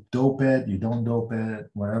you dope it, you don't dope it,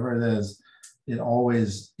 whatever it is, it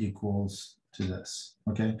always equals to this,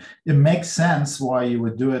 okay? It makes sense why you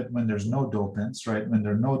would do it when there's no dopants, right? When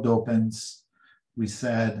there are no dopants, we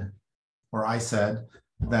said, or I said,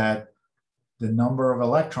 that the number of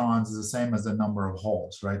electrons is the same as the number of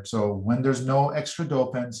holes, right? So when there's no extra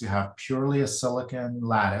dopants, you have purely a silicon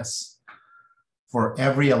lattice. For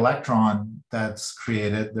every electron that's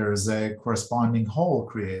created, there's a corresponding hole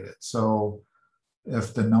created. So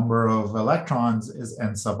if the number of electrons is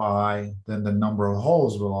n sub I, then the number of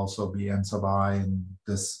holes will also be n sub I, and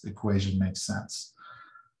this equation makes sense.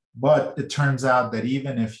 But it turns out that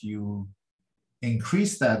even if you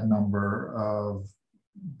increase that number of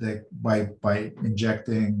by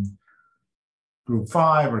injecting group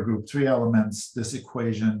 5 or group 3 elements, this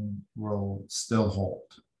equation will still hold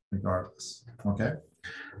regardless, okay?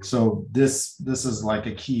 So this is like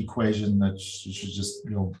a key equation that you should just,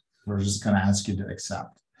 we're just gonna ask you to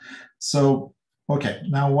accept. So, okay,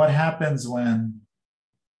 now what happens when,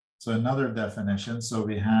 so another definition, so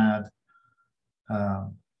we had,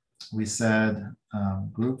 we said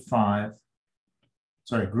group 5,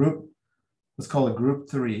 sorry, let's call it group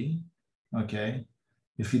 3, okay?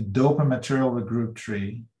 If you dope a material with group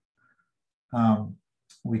 3,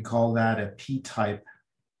 we call that a p-type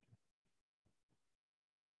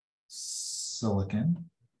silicon.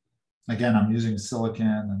 Again, I'm using silicon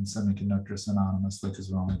and semiconductors synonymously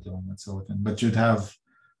because we're only dealing with silicon, but you'd have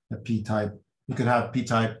a p-type, you could have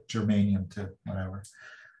p-type germanium too, whatever.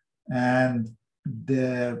 And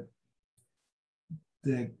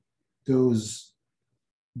those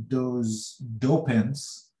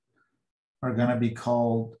dopants are going to be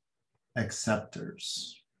called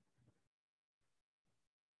acceptors.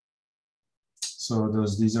 So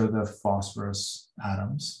these are the phosphorus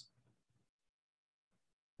atoms.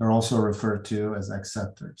 They're also referred to as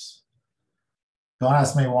acceptors. Don't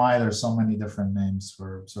ask me why there's so many different names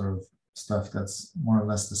for sort of stuff that's more or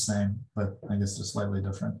less the same, but I guess they're slightly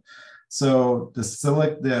different. So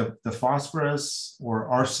the phosphorus or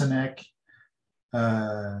arsenic,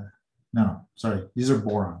 no, sorry, these are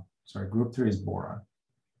boron. Sorry, group 3 is boron.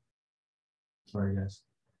 Sorry, guys.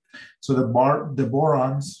 So the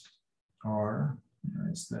borons are,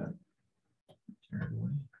 where is that? Carried away.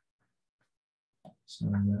 So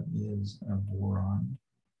that is a boron.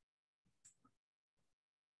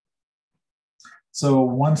 So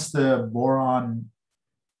once the boron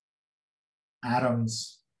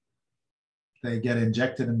atoms, they get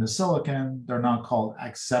injected into silicon, they're not called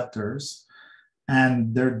acceptors,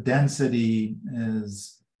 and their density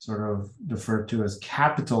is sort of referred to as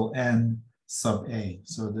capital N sub A.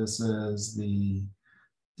 So this is the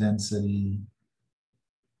density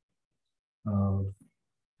of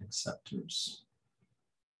acceptors.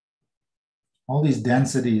 All these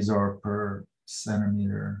densities are per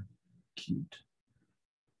centimeter cubed.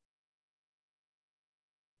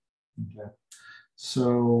 Okay,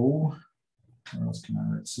 so what else can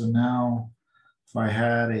I write? So now if I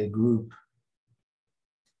had a group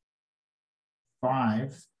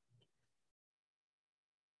 5,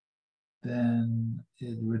 then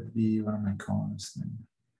it would be, what am I calling this thing?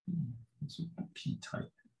 This would be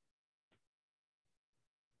p-type.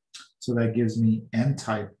 So that gives me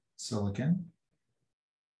n-type silicon,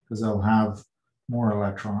 because I'll have more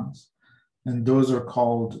electrons. And those are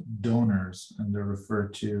called donors, and they're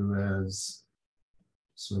referred to as,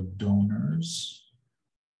 so donors.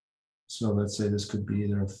 So let's say this could be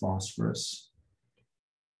either a phosphorus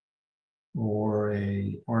or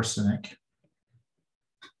a arsenic.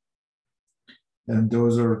 And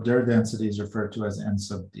those are, their densities referred to as N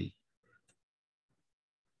sub D.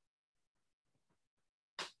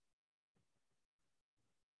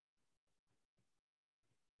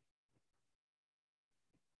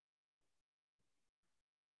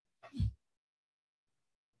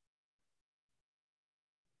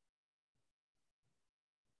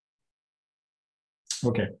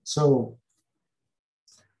 Okay, so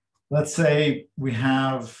let's say we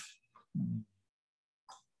have,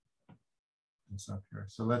 it's up here.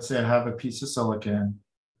 So let's say I have a piece of silicon.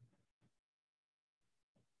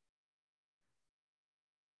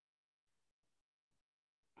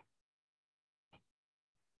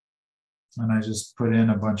 And I just put in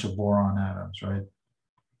a bunch of boron atoms, right?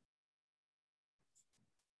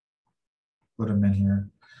 Put them in here.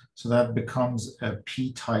 So that becomes a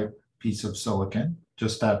p-type piece of silicon,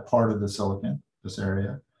 just that part of the silicon, this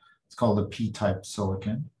area. It's called a p-type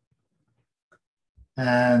silicon.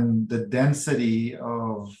 And the density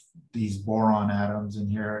of these boron atoms in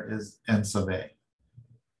here is N sub A.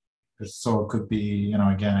 So it could be, you know,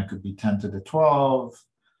 again, it could be 10 to the 12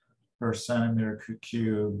 per centimeter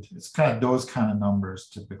cubed. It's kind of those kind of numbers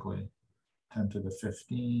typically, 10 to the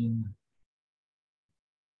 15.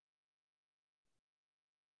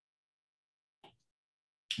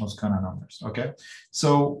 those kind of numbers. Okay,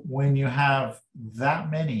 so when you have that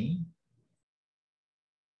many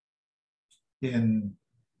in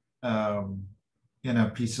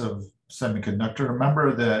a piece of semiconductor,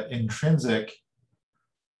 remember the intrinsic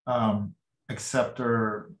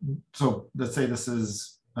acceptor. So let's say this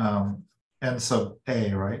is n sub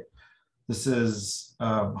a, right? This is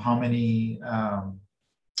how many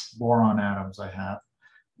boron atoms I have.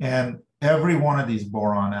 And every one of these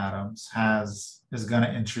boron atoms is going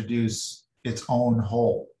to introduce its own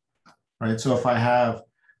hole, right? So if I have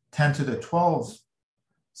 10 to the 12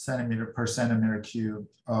 centimeter per centimeter cube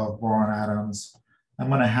of boron atoms, I'm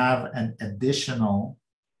going to have an additional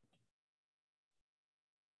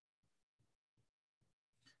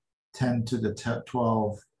 10 to the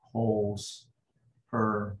 12 holes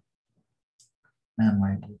per,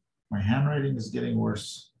 man, my handwriting is getting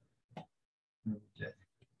worse. Okay.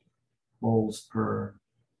 Holes per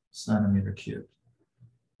centimeter cubed.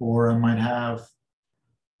 Or I might have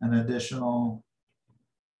an additional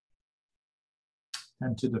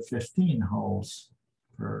 10 to the 15 holes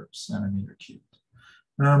per centimeter cubed.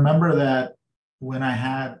 Now remember that when I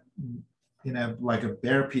had, like a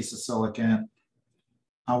bare piece of silicon,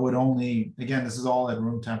 I would only, again, this is all at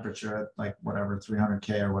room temperature at like whatever,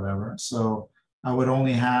 300K or whatever. So I would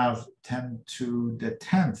only have 10 to the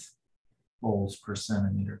 10th holes per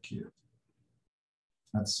centimeter cubed.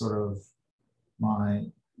 That's sort of my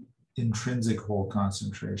intrinsic hole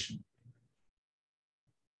concentration.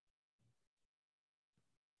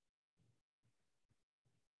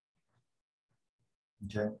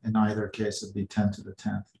 Okay, in either case, it'd be 10 to the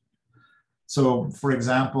 10th. So for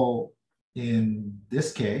example, in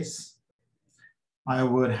this case, I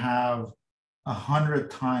would have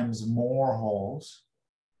 100 times more holes.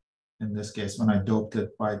 In this case, when I doped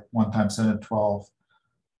it by 1 times 10 to the 12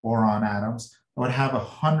 boron atoms, I would have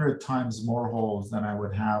 100 times more holes than I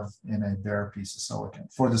would have in a bare piece of silicon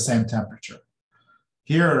for the same temperature.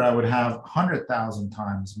 Here, I would have 100,000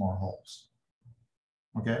 times more holes.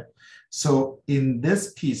 Okay, so in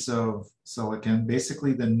this piece of silicon,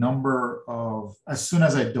 basically the number of, as soon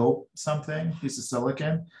as I dope something, piece of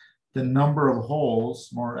silicon, the number of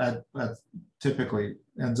holes typically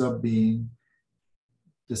ends up being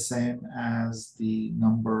the same as the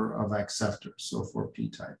number of acceptors, so for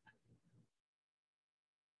p-type.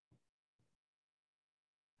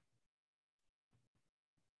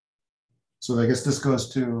 So I guess this goes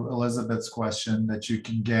to Elizabeth's question that you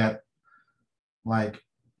can get like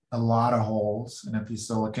a lot of holes in a piece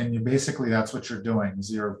of silicon. You basically, that's what you're doing,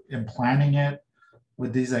 is you're implanting it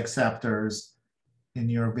with these acceptors, and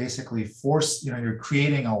you're basically you're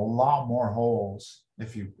creating a lot more holes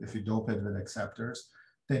if you dope it with acceptors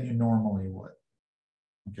than you normally would.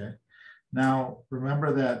 Okay. Now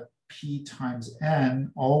remember that p times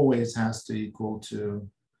n always has to equal to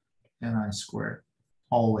ni squared,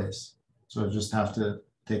 always. So you just have to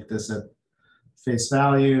take this at face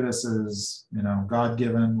value. This is,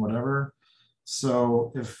 God-given, whatever.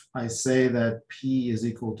 So if I say that p is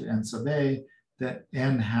equal to n sub a, that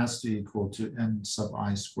n has to equal to n sub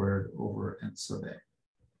I squared over n sub a.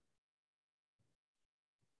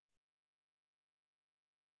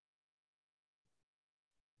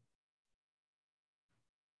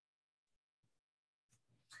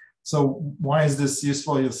 So why is this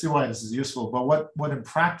useful? You'll see why this is useful. But what in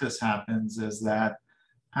practice happens is that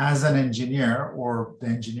as an engineer, or the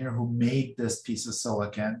engineer who made this piece of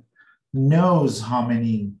silicon knows how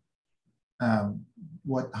many,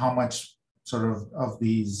 how much sort of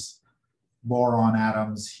these boron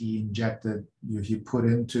atoms he put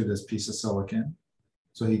into this piece of silicon.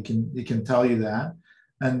 So he can tell you that.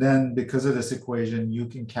 And then because of this equation, you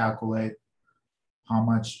can calculate how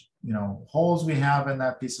much holes we have in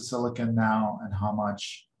that piece of silicon now and how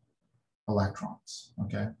much electrons.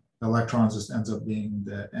 Okay. The electrons just ends up being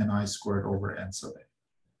the ni squared over n sub a.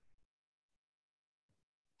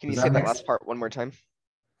 Can you say that last part one more time?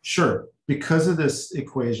 Sure. Because of this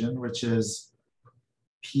equation, which is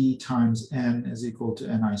p times n is equal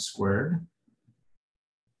to ni squared.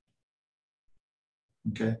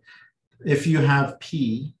 Okay. If you have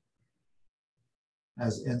p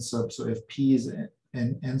as n sub, so if p is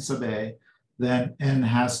n sub a, then n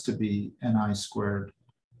has to be ni squared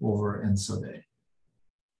over n sub a.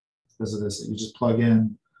 Because of this, you just plug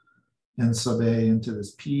in n sub a into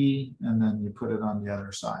this p, and then you put it on the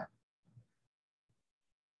other side.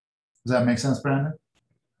 Does that make sense, Brandon?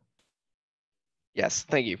 Yes,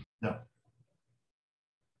 thank you. Yeah.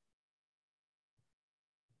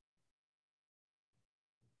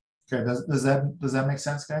 Okay, does that make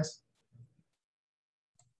sense, guys?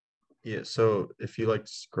 Yeah, so if you like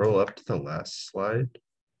scroll up to the last slide.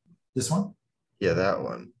 This one? Yeah, that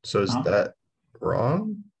one. So is Uh-huh. that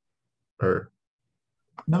wrong? Or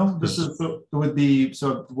No, this is, so it would be,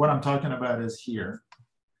 so what I'm talking about is here.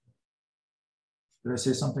 Did I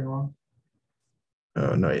say something wrong?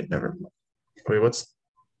 oh no, never mind. Wait, what's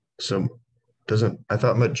so doesn't I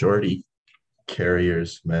thought majority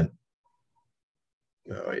carriers meant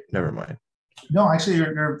no wait, never mind. No, actually,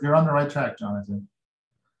 you're on the right track, Jonathan.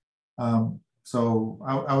 So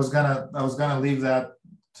I was gonna leave that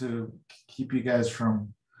to keep you guys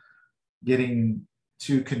from getting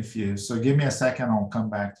too confused. So give me a second, I'll come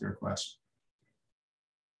back to your question.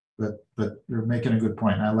 But you're making a good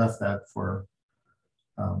point. I left that for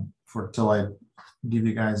till I give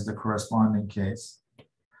you guys the corresponding case.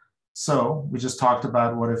 So we just talked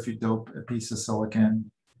about what if you dope a piece of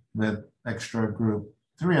silicon with extra group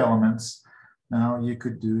 3 elements. Now you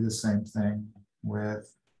could do the same thing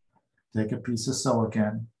with, take a piece of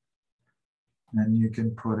silicon and you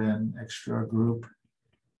can put in extra group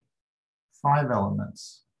 5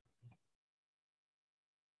 elements.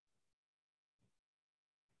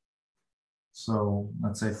 So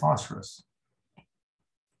let's say phosphorus.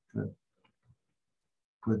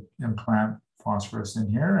 Good. Implant phosphorus in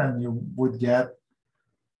here and you would get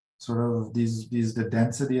sort of the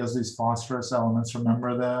density of these phosphorus elements.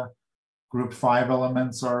 Remember, the group 5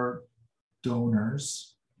 elements are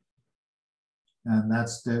donors, and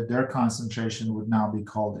that's their concentration would now be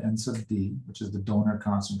called N sub D, which is the donor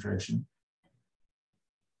concentration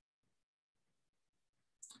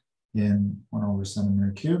in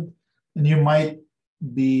 1/centimeter cubed. And you might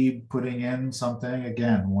be putting in something,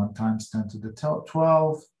 again, 1 times 10 to the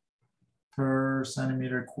 12 per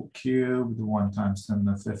centimeter cubed, 1 times 10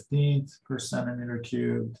 to the 15th per centimeter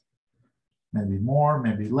cubed, maybe more,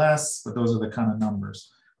 maybe less, but those are the kind of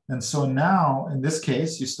numbers. And so now, in this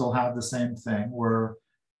case, you still have the same thing where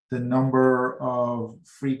the number of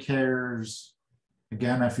free carriers,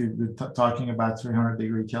 again, if you're talking about 300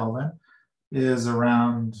 degree Kelvin, is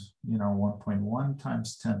around 1.1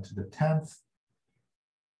 times 10 to the 10th.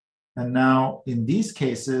 And now in these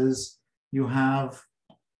cases, you have,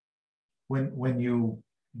 when you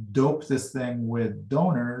dope this thing with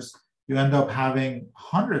donors, you end up having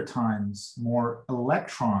 100 times more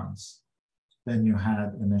electrons than you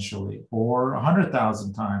had initially, or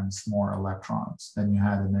 100,000 times more electrons than you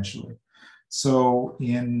had initially. So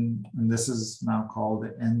and this is now called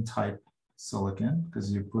the N-type silicon,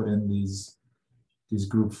 because you put in these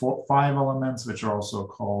group 5 elements, which are also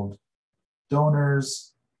called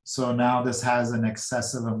donors. So now this has an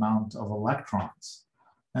excessive amount of electrons.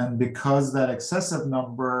 And because that excessive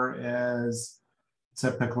number is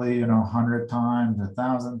typically 100 times,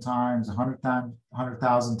 1,000 times,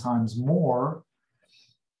 100,000 times more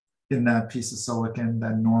in that piece of silicon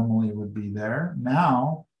than normally would be there.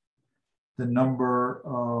 Now, the number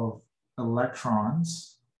of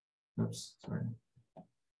electrons, the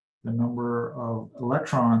number of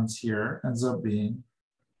electrons here ends up being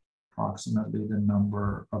approximately the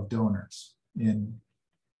number of donors in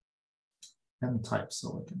N-type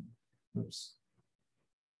silicon. Oops.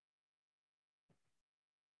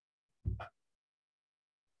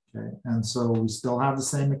 Okay, and so we still have the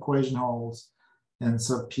same equation holds. N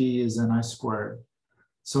sub P is Ni squared.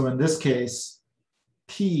 So in this case,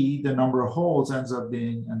 P, the number of holes, ends up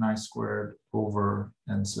being Ni squared over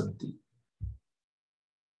N sub D.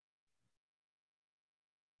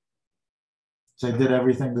 So I did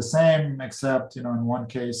everything the same, except in one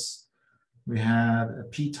case, we had a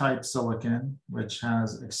P-type silicon, which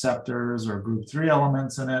has acceptors or group 3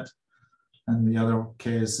 elements in it. And the other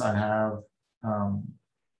case, I have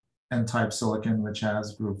N-type silicon, which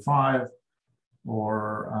has group 5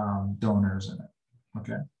 or donors in it,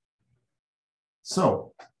 okay?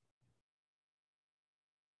 So,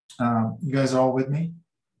 you guys are all with me?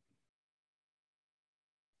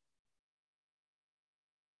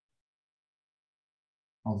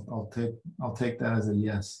 I'll take that as a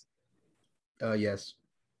yes. Yes.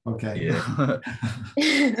 Okay.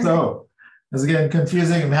 Yeah. So it's getting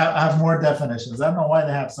confusing. We have more definitions. I don't know why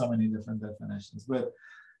they have so many different definitions, but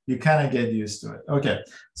you kind of get used to it. Okay.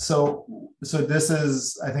 So this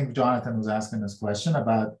is, I think Jonathan was asking this question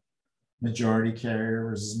about majority carrier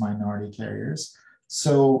versus minority carriers.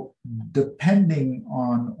 So depending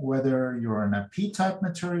on whether you're in a P-type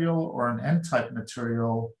material or an N-type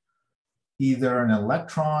material, either an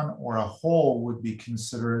electron or a hole would be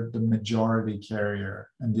considered the majority carrier,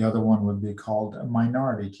 and the other one would be called a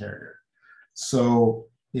minority carrier. So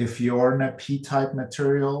if you're in a P-type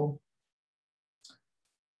material,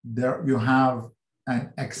 there you have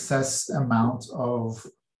an excess amount of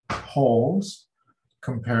holes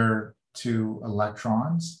compared to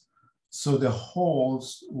electrons. So the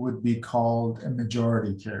holes would be called a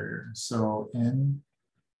majority carrier. So in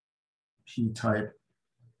p-type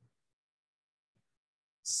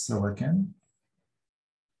silicon,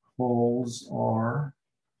 holes are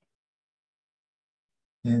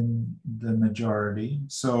in the majority.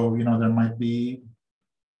 So, you know, there might be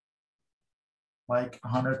like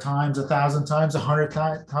 100 times, 1,000 times,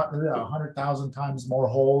 100,000 times more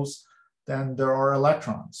holes than there are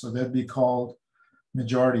electrons. So they'd be called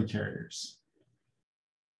majority carriers.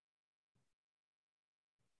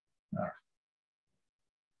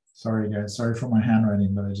 Sorry, guys. Sorry for my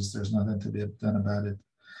handwriting, but there's nothing to be done about it.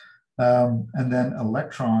 And then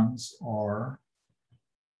electrons are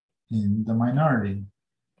in the minority.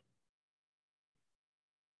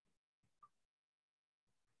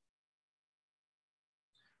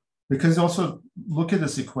 Because also look at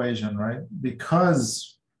this equation, right?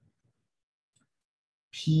 Because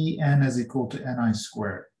Pn is equal to Ni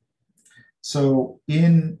squared. So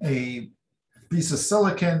in a piece of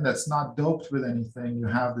silicon that's not doped with anything, you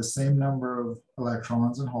have the same number of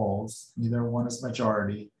electrons and holes. Neither one is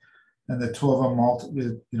majority, and the two of them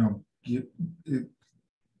it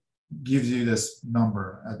gives you this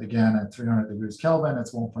number. Again, at 300 degrees Kelvin,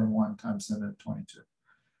 it's 1.1 times 10 to the 22.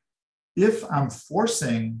 If I'm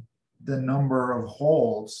forcing the number of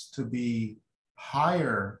holes to be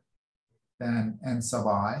higher than n sub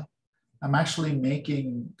I, I'm actually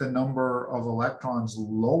making the number of electrons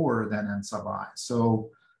lower than n sub I. So,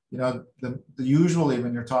 you know, usually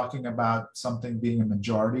when you're talking about something being a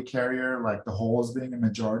majority carrier, like the holes being a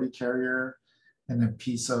majority carrier in a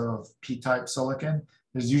piece of p-type silicon,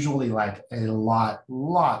 there's usually like a lot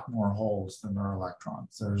more holes than there are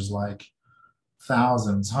electrons. There's like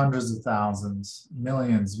thousands, hundreds of thousands,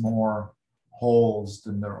 millions more holes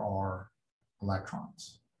than there are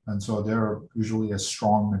electrons. And so they're usually a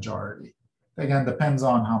strong majority. Again, depends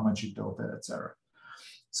on how much you dope it, et cetera.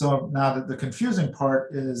 So now the confusing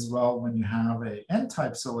part is, well, when you have a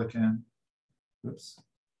n-type silicon, oops.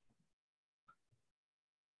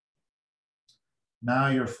 Now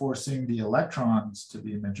you're forcing the electrons to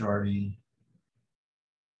be majority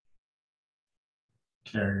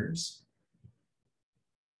carriers.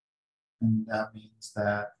 And that means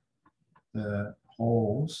that the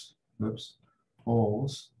holes, oops,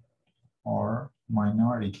 holes are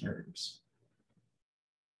minority carriers.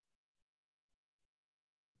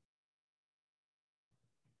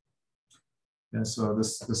 Yeah, so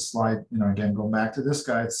this slide, you know, again, going back to this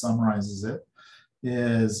guy, it summarizes it,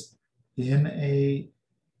 is in a,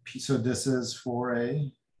 so this is for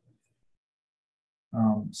a,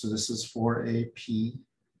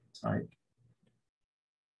 p-type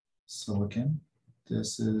silicon.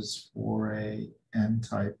 This is for a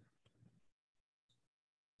n-type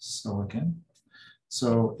silicon.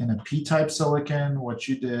 So in a p-type silicon, what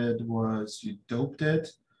you did was you doped it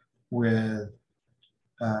with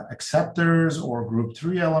acceptors or group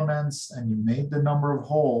 3 elements, and you made the number of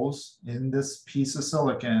holes in this piece of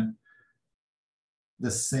silicon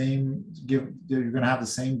the same, you're going to have the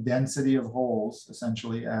same density of holes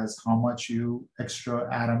essentially as how much extra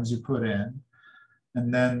atoms you put in.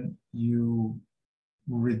 And then you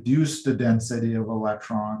reduce the density of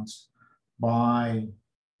electrons by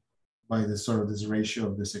this sort of this ratio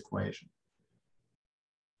of this equation.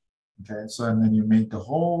 Okay, so and then you made the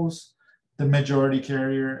holes the majority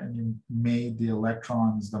carrier and you made the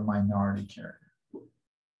electrons the minority carrier.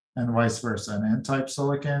 And vice versa. In n-type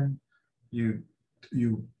silicon, you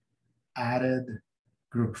added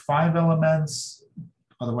group 5 elements,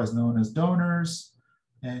 otherwise known as donors,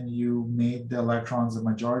 and you made the electrons a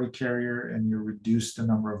majority carrier and you reduced the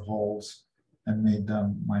number of holes and made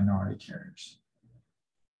them minority carriers.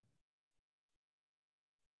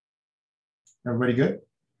 Everybody good?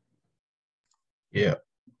 Yeah.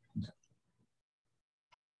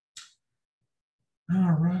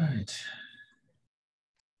 All right.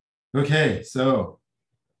 Okay, so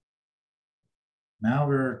now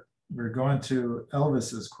we're going to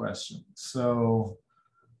Elvis's question. So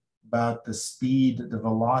about the speed, the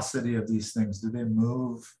velocity of these things, do they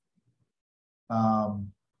move?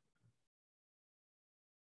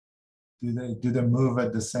 Do they move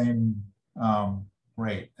at the same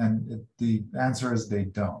rate? And the answer is they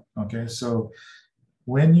don't. Okay, so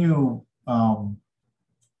when you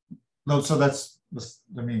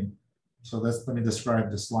let me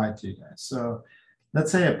describe the slide to you guys. So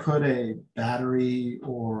let's say I put a battery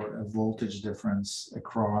or a voltage difference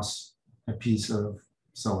across a piece of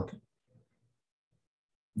silicon.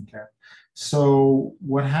 Okay, so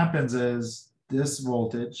what happens is this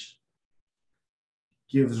voltage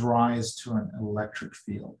gives rise to an electric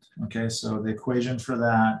field. Okay, so the equation for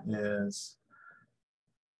that is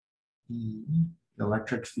E, the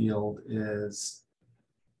electric field is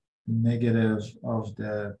negative of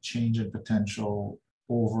the change in potential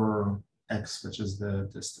over X, which is the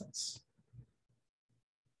distance.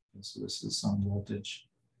 Okay, so this is some voltage.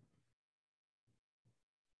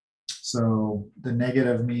 So the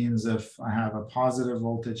negative means if I have a positive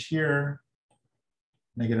voltage here,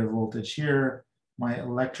 negative voltage here, my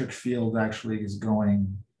electric field actually is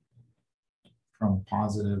going from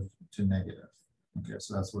positive to negative. Okay,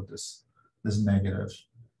 so that's what this negative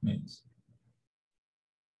means.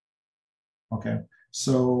 Okay,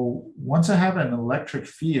 so once I have an electric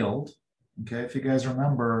field, okay, if you guys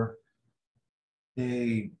remember,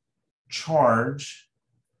 a charge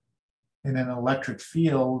in an electric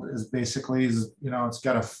field is basically, you know, it's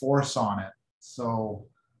got a force on it. So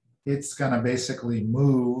it's going to basically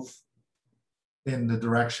move in the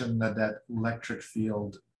direction that that electric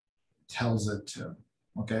field tells it to.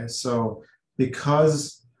 Okay, so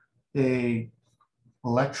because a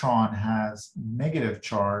electron has negative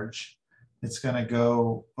charge, it's going to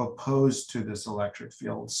go opposed to this electric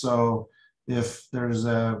field. So if there's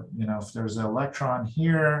a, you know, if there's an electron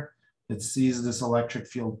here, it sees this electric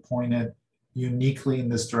field pointed uniquely in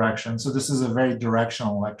this direction. So this is a very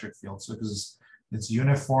directional electric field. So because it's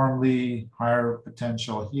uniformly higher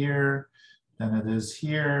potential here than it is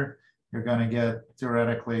here, you're going to get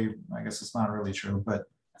theoretically, I guess it's not really true, but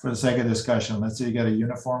for the sake of discussion, let's say you get a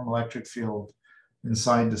uniform electric field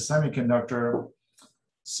inside the semiconductor.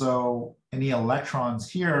 So any electrons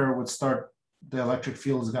here would start, the electric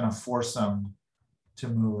field is going to force them to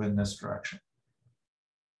move in this direction.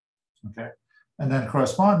 Okay. And then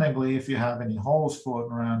correspondingly, if you have any holes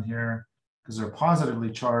floating around here, because they're positively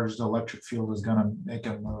charged, the electric field is going to make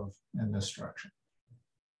them move in this direction.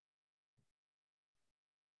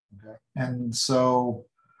 Okay. And so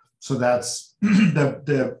that's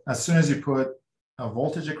as soon as you put a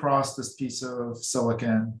voltage across this piece of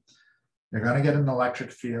silicon, you're going to get an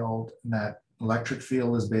electric field, and that electric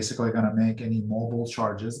field is basically going to make any mobile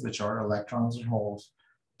charges, which are electrons and holes,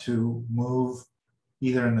 to move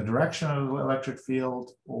either in the direction of the electric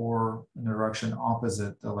field or in the direction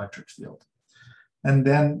opposite the electric field. And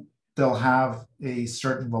then they'll have a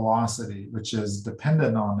certain velocity, which is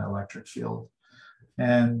dependent on the electric field.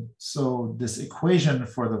 And so this equation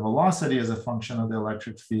for the velocity as a function of the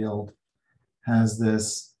electric field has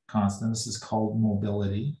this constant. This is called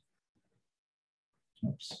mobility.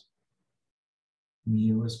 Oops.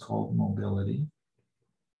 Mu is called mobility.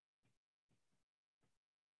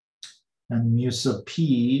 And mu sub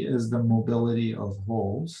p is the mobility of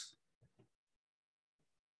holes.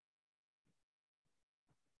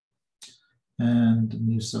 And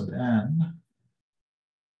mu sub n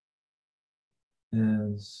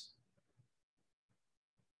is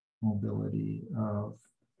mobility of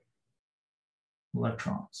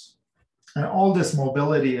electrons. And all this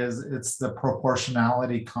mobility it's the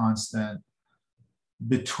proportionality constant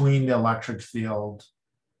between the electric field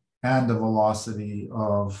and the velocity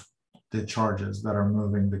of the charges that are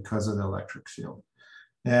moving because of the electric field.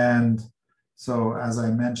 And so as I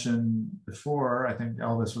mentioned before, I think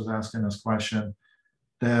Elvis was asking this question,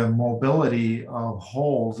 the mobility of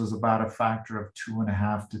holes is about a factor of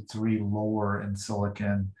 2.5 to 3 lower in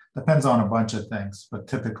silicon, depends on a bunch of things, but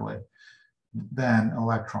typically, than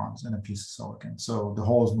electrons in a piece of silicon. So the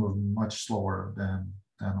holes move much slower than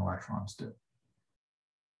electrons do.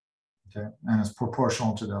 Okay, and it's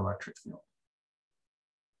proportional to the electric field.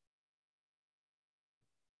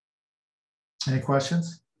 Any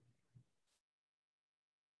questions?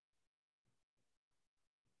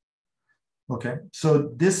 Okay,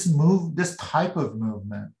 so this type of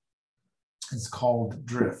movement is called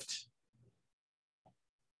drift.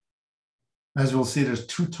 As we'll see, there's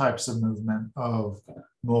two types of movement of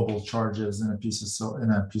mobile charges in a piece of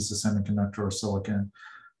semiconductor or silicon.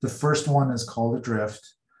 The first one is called a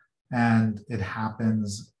drift, and it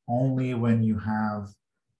happens only when you have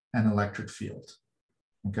an electric field.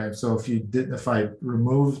 Okay, so if I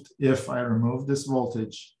removed this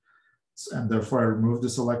voltage, and therefore I removed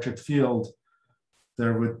this electric field,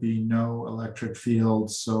 there would be no electric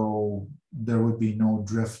field, so there would be no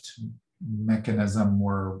drift mechanism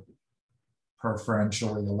where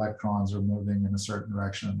preferentially electrons are moving in a certain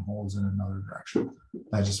direction and holes in another direction.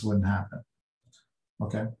 That just wouldn't happen.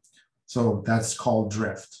 Okay, so that's called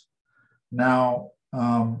drift. Now,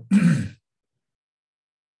 I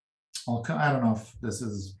don't know if this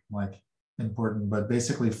is like important, but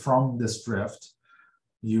basically from this drift,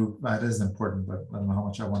 that is important, but I don't know how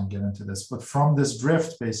much I want to get into this, but from this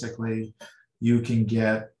drift, basically, you can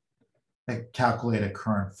calculate a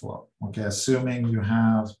current flow. Okay, assuming you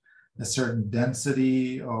have a certain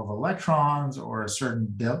density of electrons or a certain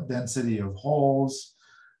density of holes.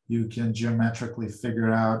 You can geometrically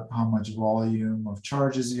figure out how much volume of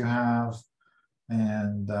charges you have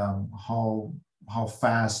and how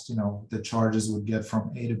fast, you know, the charges would get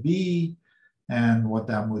from A to B and what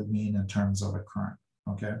that would mean in terms of a current,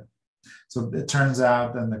 okay? So it turns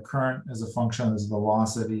out then the current is a function of this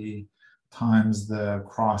velocity times the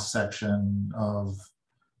cross section of,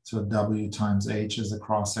 so W times H is the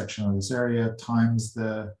cross section of this area times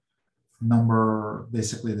the number,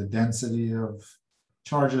 basically the density of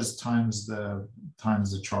charges times the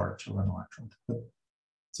charge of an electron.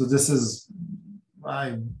 So this is,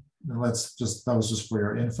 that was just for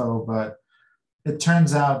your info, but it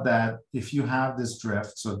turns out that if you have this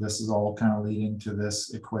drift, so this is all kind of leading to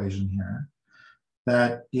this equation here,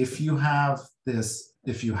 that if you have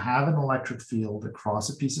an electric field across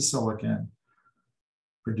a piece of silicon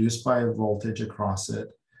produced by a voltage across it,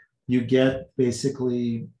 you get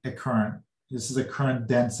basically a current. This is a current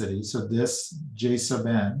density. So this J sub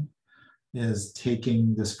n is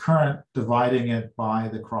taking this current, dividing it by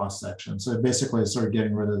the cross section. So basically it's sort of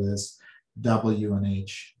getting rid of this W and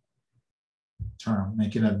H term,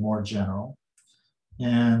 making it more general.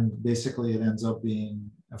 And basically it ends up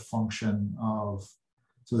being a function of,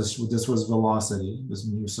 so this was velocity, this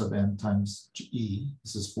mu sub n times E,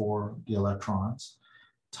 this is for the electrons,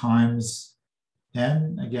 times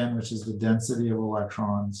n, again, which is the density of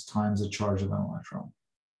electrons times the charge of an electron.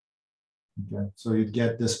 Okay, so you'd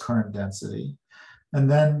get this current density. And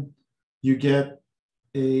then you get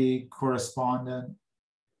a correspondent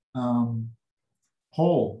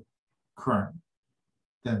hole current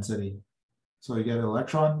density. So you get an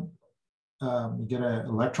electron, current,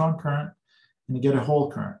 and you get a hole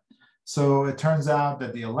current. So it turns out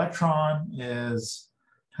that the electron has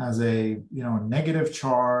a negative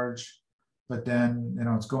charge, but then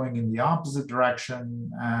it's going in the opposite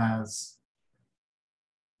direction as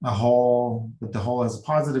a hole, but the hole has a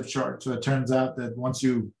positive charge. So it turns out that once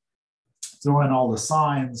you throw in all the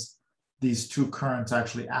signs, these two currents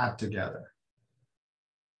actually add together.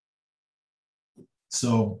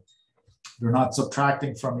 So they're not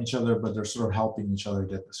subtracting from each other, but they're sort of helping each other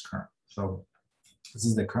get this current. So this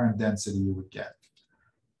is the current density you would get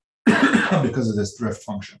because of this drift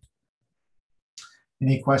function.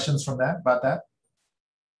 Any questions from that about that?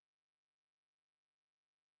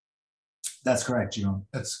 That's correct, June.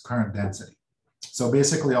 It's current density. So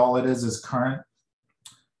basically all it is current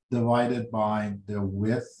divided by the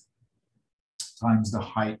width times the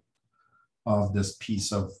height of this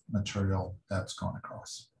piece of material that's going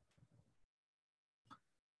across.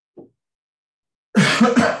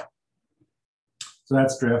 So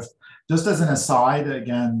that's drift. Just as an aside,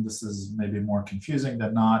 again, this is maybe more confusing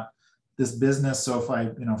than not, this business. So if I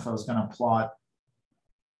was going to plot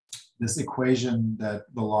this equation that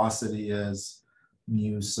velocity is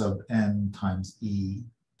mu sub n times E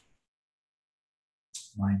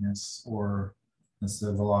minus, or that's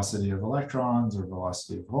the velocity of electrons or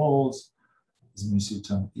velocity of holes, is mu c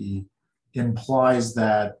times E, implies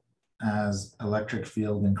that as electric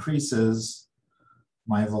field increases,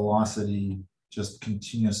 my velocity just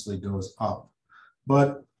continuously goes up.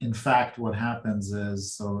 But in fact, what happens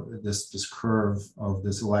is, so this curve of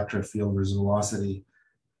this electric field versus velocity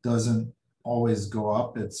doesn't always go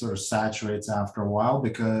up. It sort of saturates after a while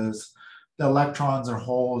because the electrons or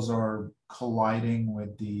holes are colliding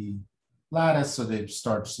with the lattice, so they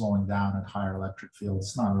start slowing down at higher electric fields.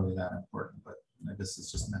 It's not really that important, but I guess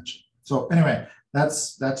it's just mentioned. So anyway,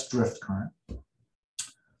 that's drift current.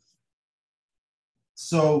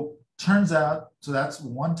 So turns out, so that's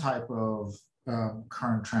one type of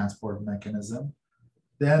current transport mechanism.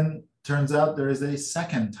 Then turns out there is a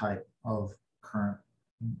second type of current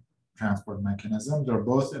transport mechanism. They're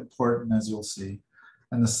both important, as you'll see.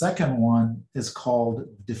 And the second one is called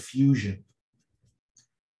diffusion.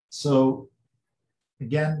 So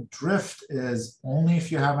again, drift is only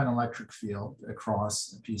if you have an electric field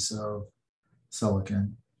across a piece of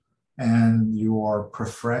silicon and you are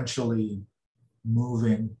preferentially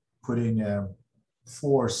moving, putting a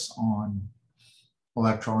force on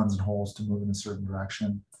electrons and holes to move in a certain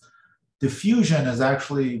direction. Diffusion is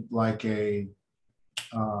actually like a,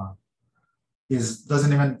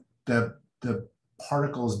 the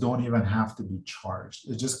particles don't even have to be charged.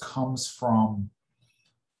 It just comes from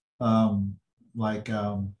Brownian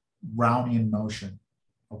motion,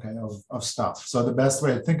 okay, of stuff. So the best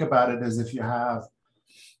way to think about it is if you have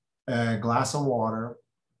a glass of water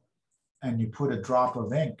and you put a drop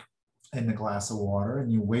of ink in the glass of water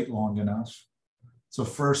and you wait long enough. So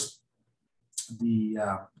first the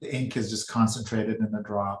ink is just concentrated in the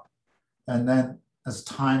drop. And then as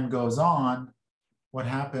time goes on, what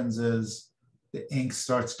happens is the ink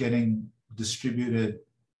starts getting distributed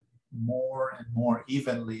more and more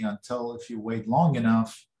evenly until, if you wait long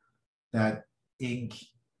enough, that ink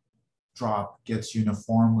drop gets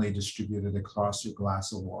uniformly distributed across your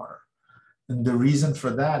glass of water. And the reason for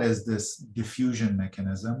that is this diffusion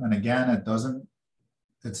mechanism. And again,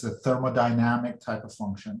 it's a thermodynamic type of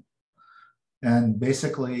function. And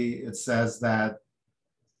basically it says that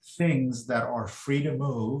things that are free to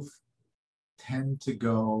move tend to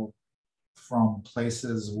go from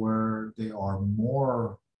places where they are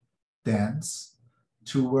more dense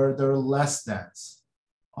to where they're less dense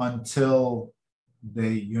until they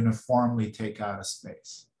uniformly take out of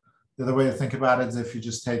space. The other way to think about it is if you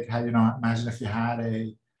just imagine if you had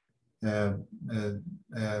a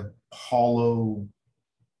hollow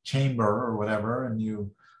chamber or whatever, and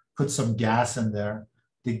you put some gas in there,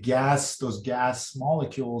 those gas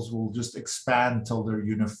molecules will just expand until they're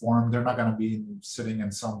uniform. They're not going to be sitting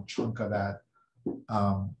in some chunk of that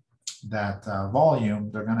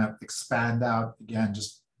volume. They're going to expand out again,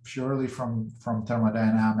 just purely from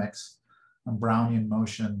thermodynamics and Brownian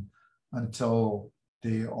motion until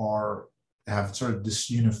they have sort of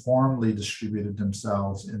uniformly distributed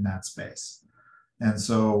themselves in that space. And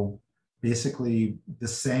so basically the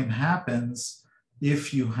same happens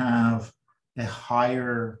if you have a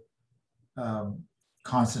higher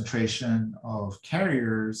concentration of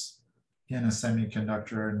carriers in a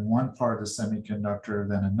semiconductor in one part of the semiconductor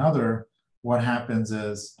than another. What happens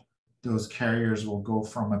is those carriers will go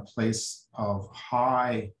from a place of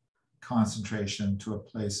high concentration to a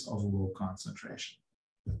place of low concentration.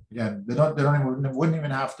 Again, wouldn't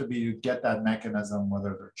even have to get that mechanism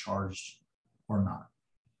whether they're charged or not.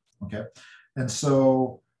 Okay, and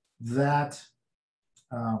so that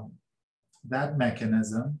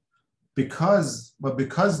mechanism, because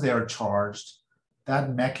they are charged,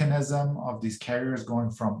 that mechanism of these carriers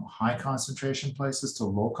going from high concentration places to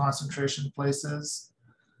low concentration places,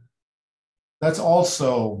 that's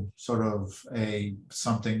also sort of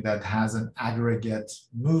something that has an aggregate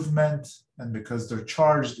movement, and because they're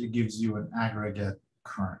charged, it gives you an aggregate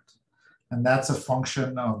current. And that's a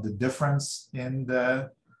function of the difference in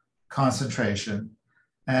the concentration.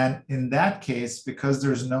 And in that case, because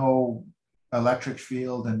there's no electric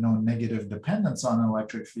field and no negative dependence on an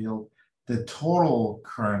electric field, the total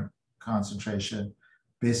current concentration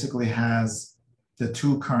basically has the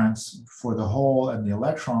two currents for the hole and the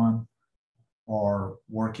electron are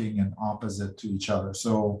working in opposite to each other.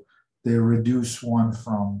 So they reduce one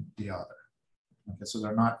from the other. Okay, so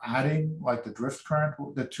they're not adding like the drift current,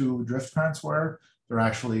 the two drift currents were, they're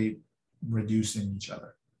actually reducing each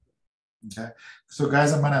other. Okay, so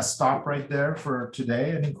guys, I'm gonna stop right there for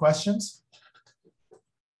today. Any questions?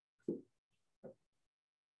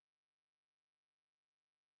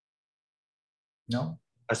 No?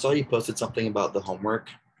 I saw you posted something about homework.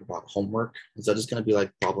 Is that just going to be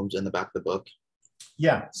like problems in the back of the book?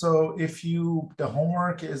 Yeah, so the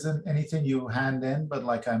homework isn't anything you hand in, but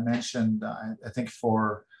like I mentioned, I think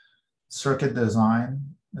for circuit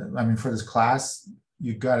design, I mean, for this class,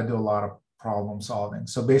 you've got to do a lot of problem solving.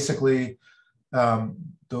 So basically,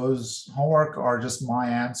 those homework are just my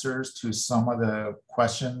answers to some of the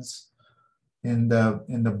questions in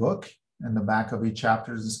the book, in the back of each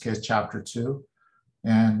chapter, in this case, chapter 2.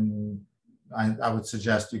 And I would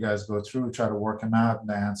suggest you guys go through, try to work them out, and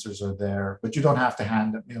the answers are there. But you don't have to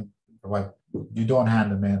hand them, you don't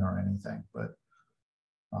hand them in or anything. But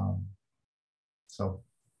so.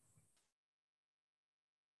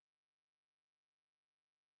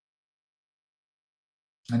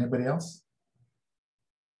 Anybody else?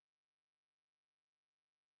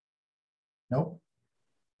 Nope.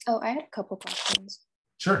 Oh, I had a couple questions.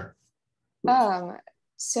 Sure.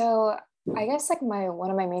 So I guess like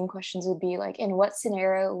one of my main questions would be like, in what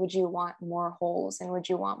scenario would you want more holes and would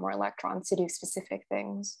you want more electrons to do specific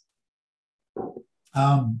things?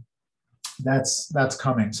 That's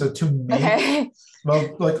coming. So to me, okay.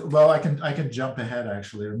 well, I can jump ahead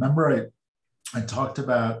actually. Remember I talked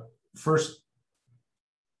about first.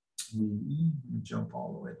 Let me jump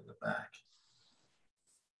all the way to the back.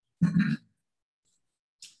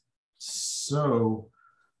 So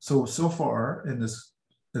far in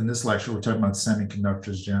this lecture, we're talking about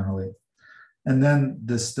semiconductors generally. And then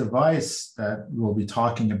this device that we'll be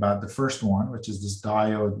talking about, the first one, which is this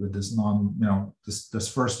diode with this this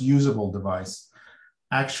first usable device,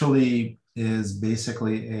 actually is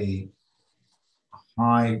basically a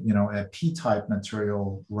high, a p-type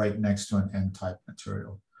material right next to an n-type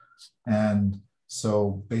material. And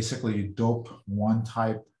so basically you dope one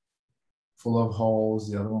type full of holes,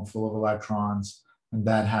 the other one full of electrons, and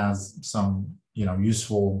that has some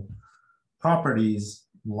useful properties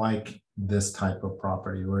like this type of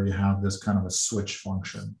property where you have this kind of a switch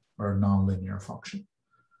function or a nonlinear function.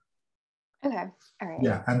 Okay, all right.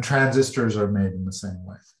 Yeah, and transistors are made in the same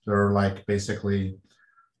way. They're like basically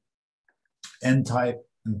N-type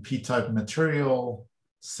and P-type material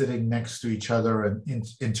sitting next to each other and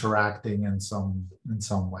interacting in some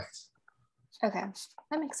ways. Okay,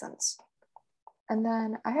 that makes sense. And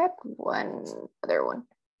then I had one other one.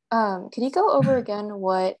 Can you go over again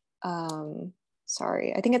what,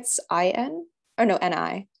 sorry, I think it's IN, or no,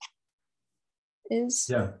 NI is?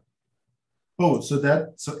 Yeah. Oh, so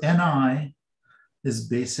Ni is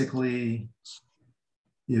basically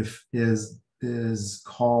is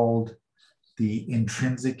called the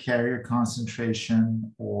intrinsic carrier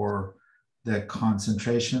concentration, or the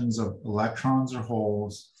concentrations of electrons or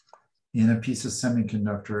holes in a piece of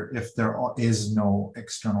semiconductor if there is no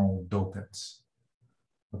external dopants.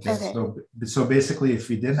 Okay. So basically, if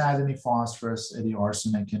we didn't add any phosphorus, any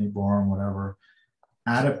arsenic, any boron, whatever,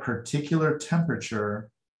 at a particular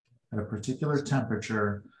temperature,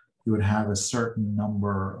 you would have a certain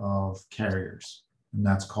number of carriers, and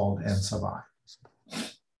that's called N sub I.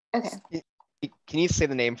 Okay. Can you say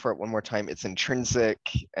the name for it one more time? It's intrinsic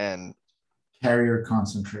and Carrier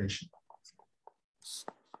concentration.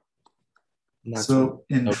 That's So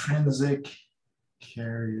intrinsic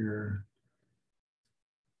carrier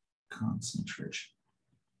concentration.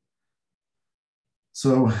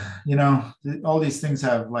 So, all these things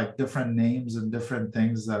have like different names and different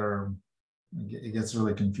things that are, it gets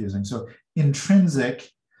really confusing. So intrinsic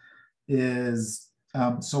is,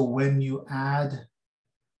 so when you add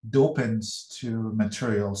dopants to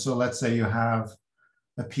material, so let's say you have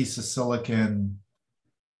a piece of silicon,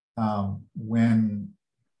 when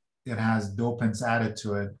it has dopants added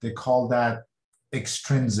to it, they call that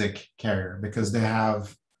extrinsic carrier because they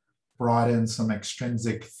have brought in some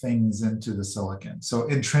extrinsic things into the silicon. So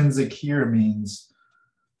intrinsic here means,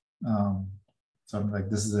 something like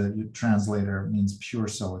this is a translator, means pure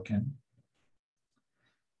silicon.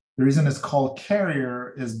 The reason it's called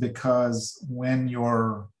carrier is because when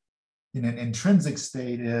you're in an intrinsic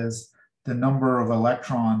state is the number of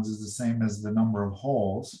electrons is the same as the number of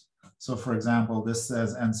holes. So for example, this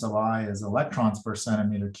says N sub I is electrons per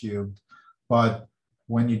centimeter cubed, but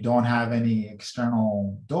when you don't have any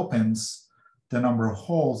external dopants, the number of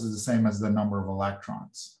holes is the same as the number of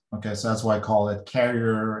electrons. Okay, so that's why I call it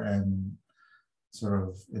carrier, and sort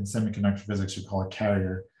of in semiconductor physics, you call it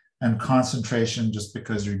carrier, and concentration just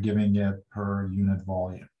because you're giving it per unit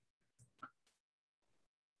volume.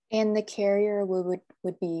 And the carrier would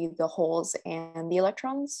be the holes and the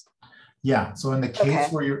electrons? Yeah, so in the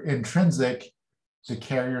case where you're intrinsic, the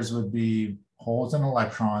carriers would be holes and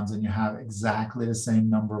electrons, and you have exactly the same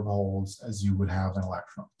number of holes as you would have in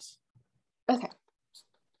electrons. Okay.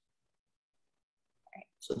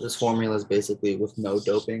 So this formula is basically with no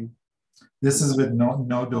doping. This is with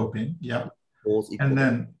no doping, yep. Holes equal. And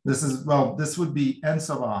then this is, well, this would be N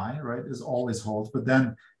sub I, right, is always holes. But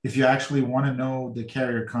then if you actually want to know the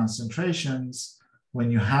carrier concentrations,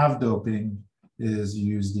 when you have doping, is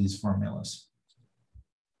use these formulas.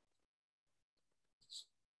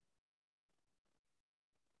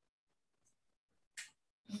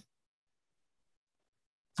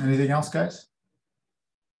 Anything else, guys?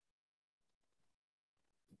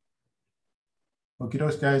 Okie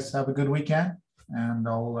dokes, guys. Have a good weekend. And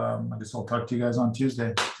I guess I'll talk to you guys on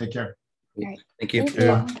Tuesday. Take care. All right. Thank you. Thank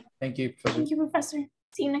you. Thank you. Thank you, Professor.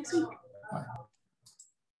 See you next week. Bye.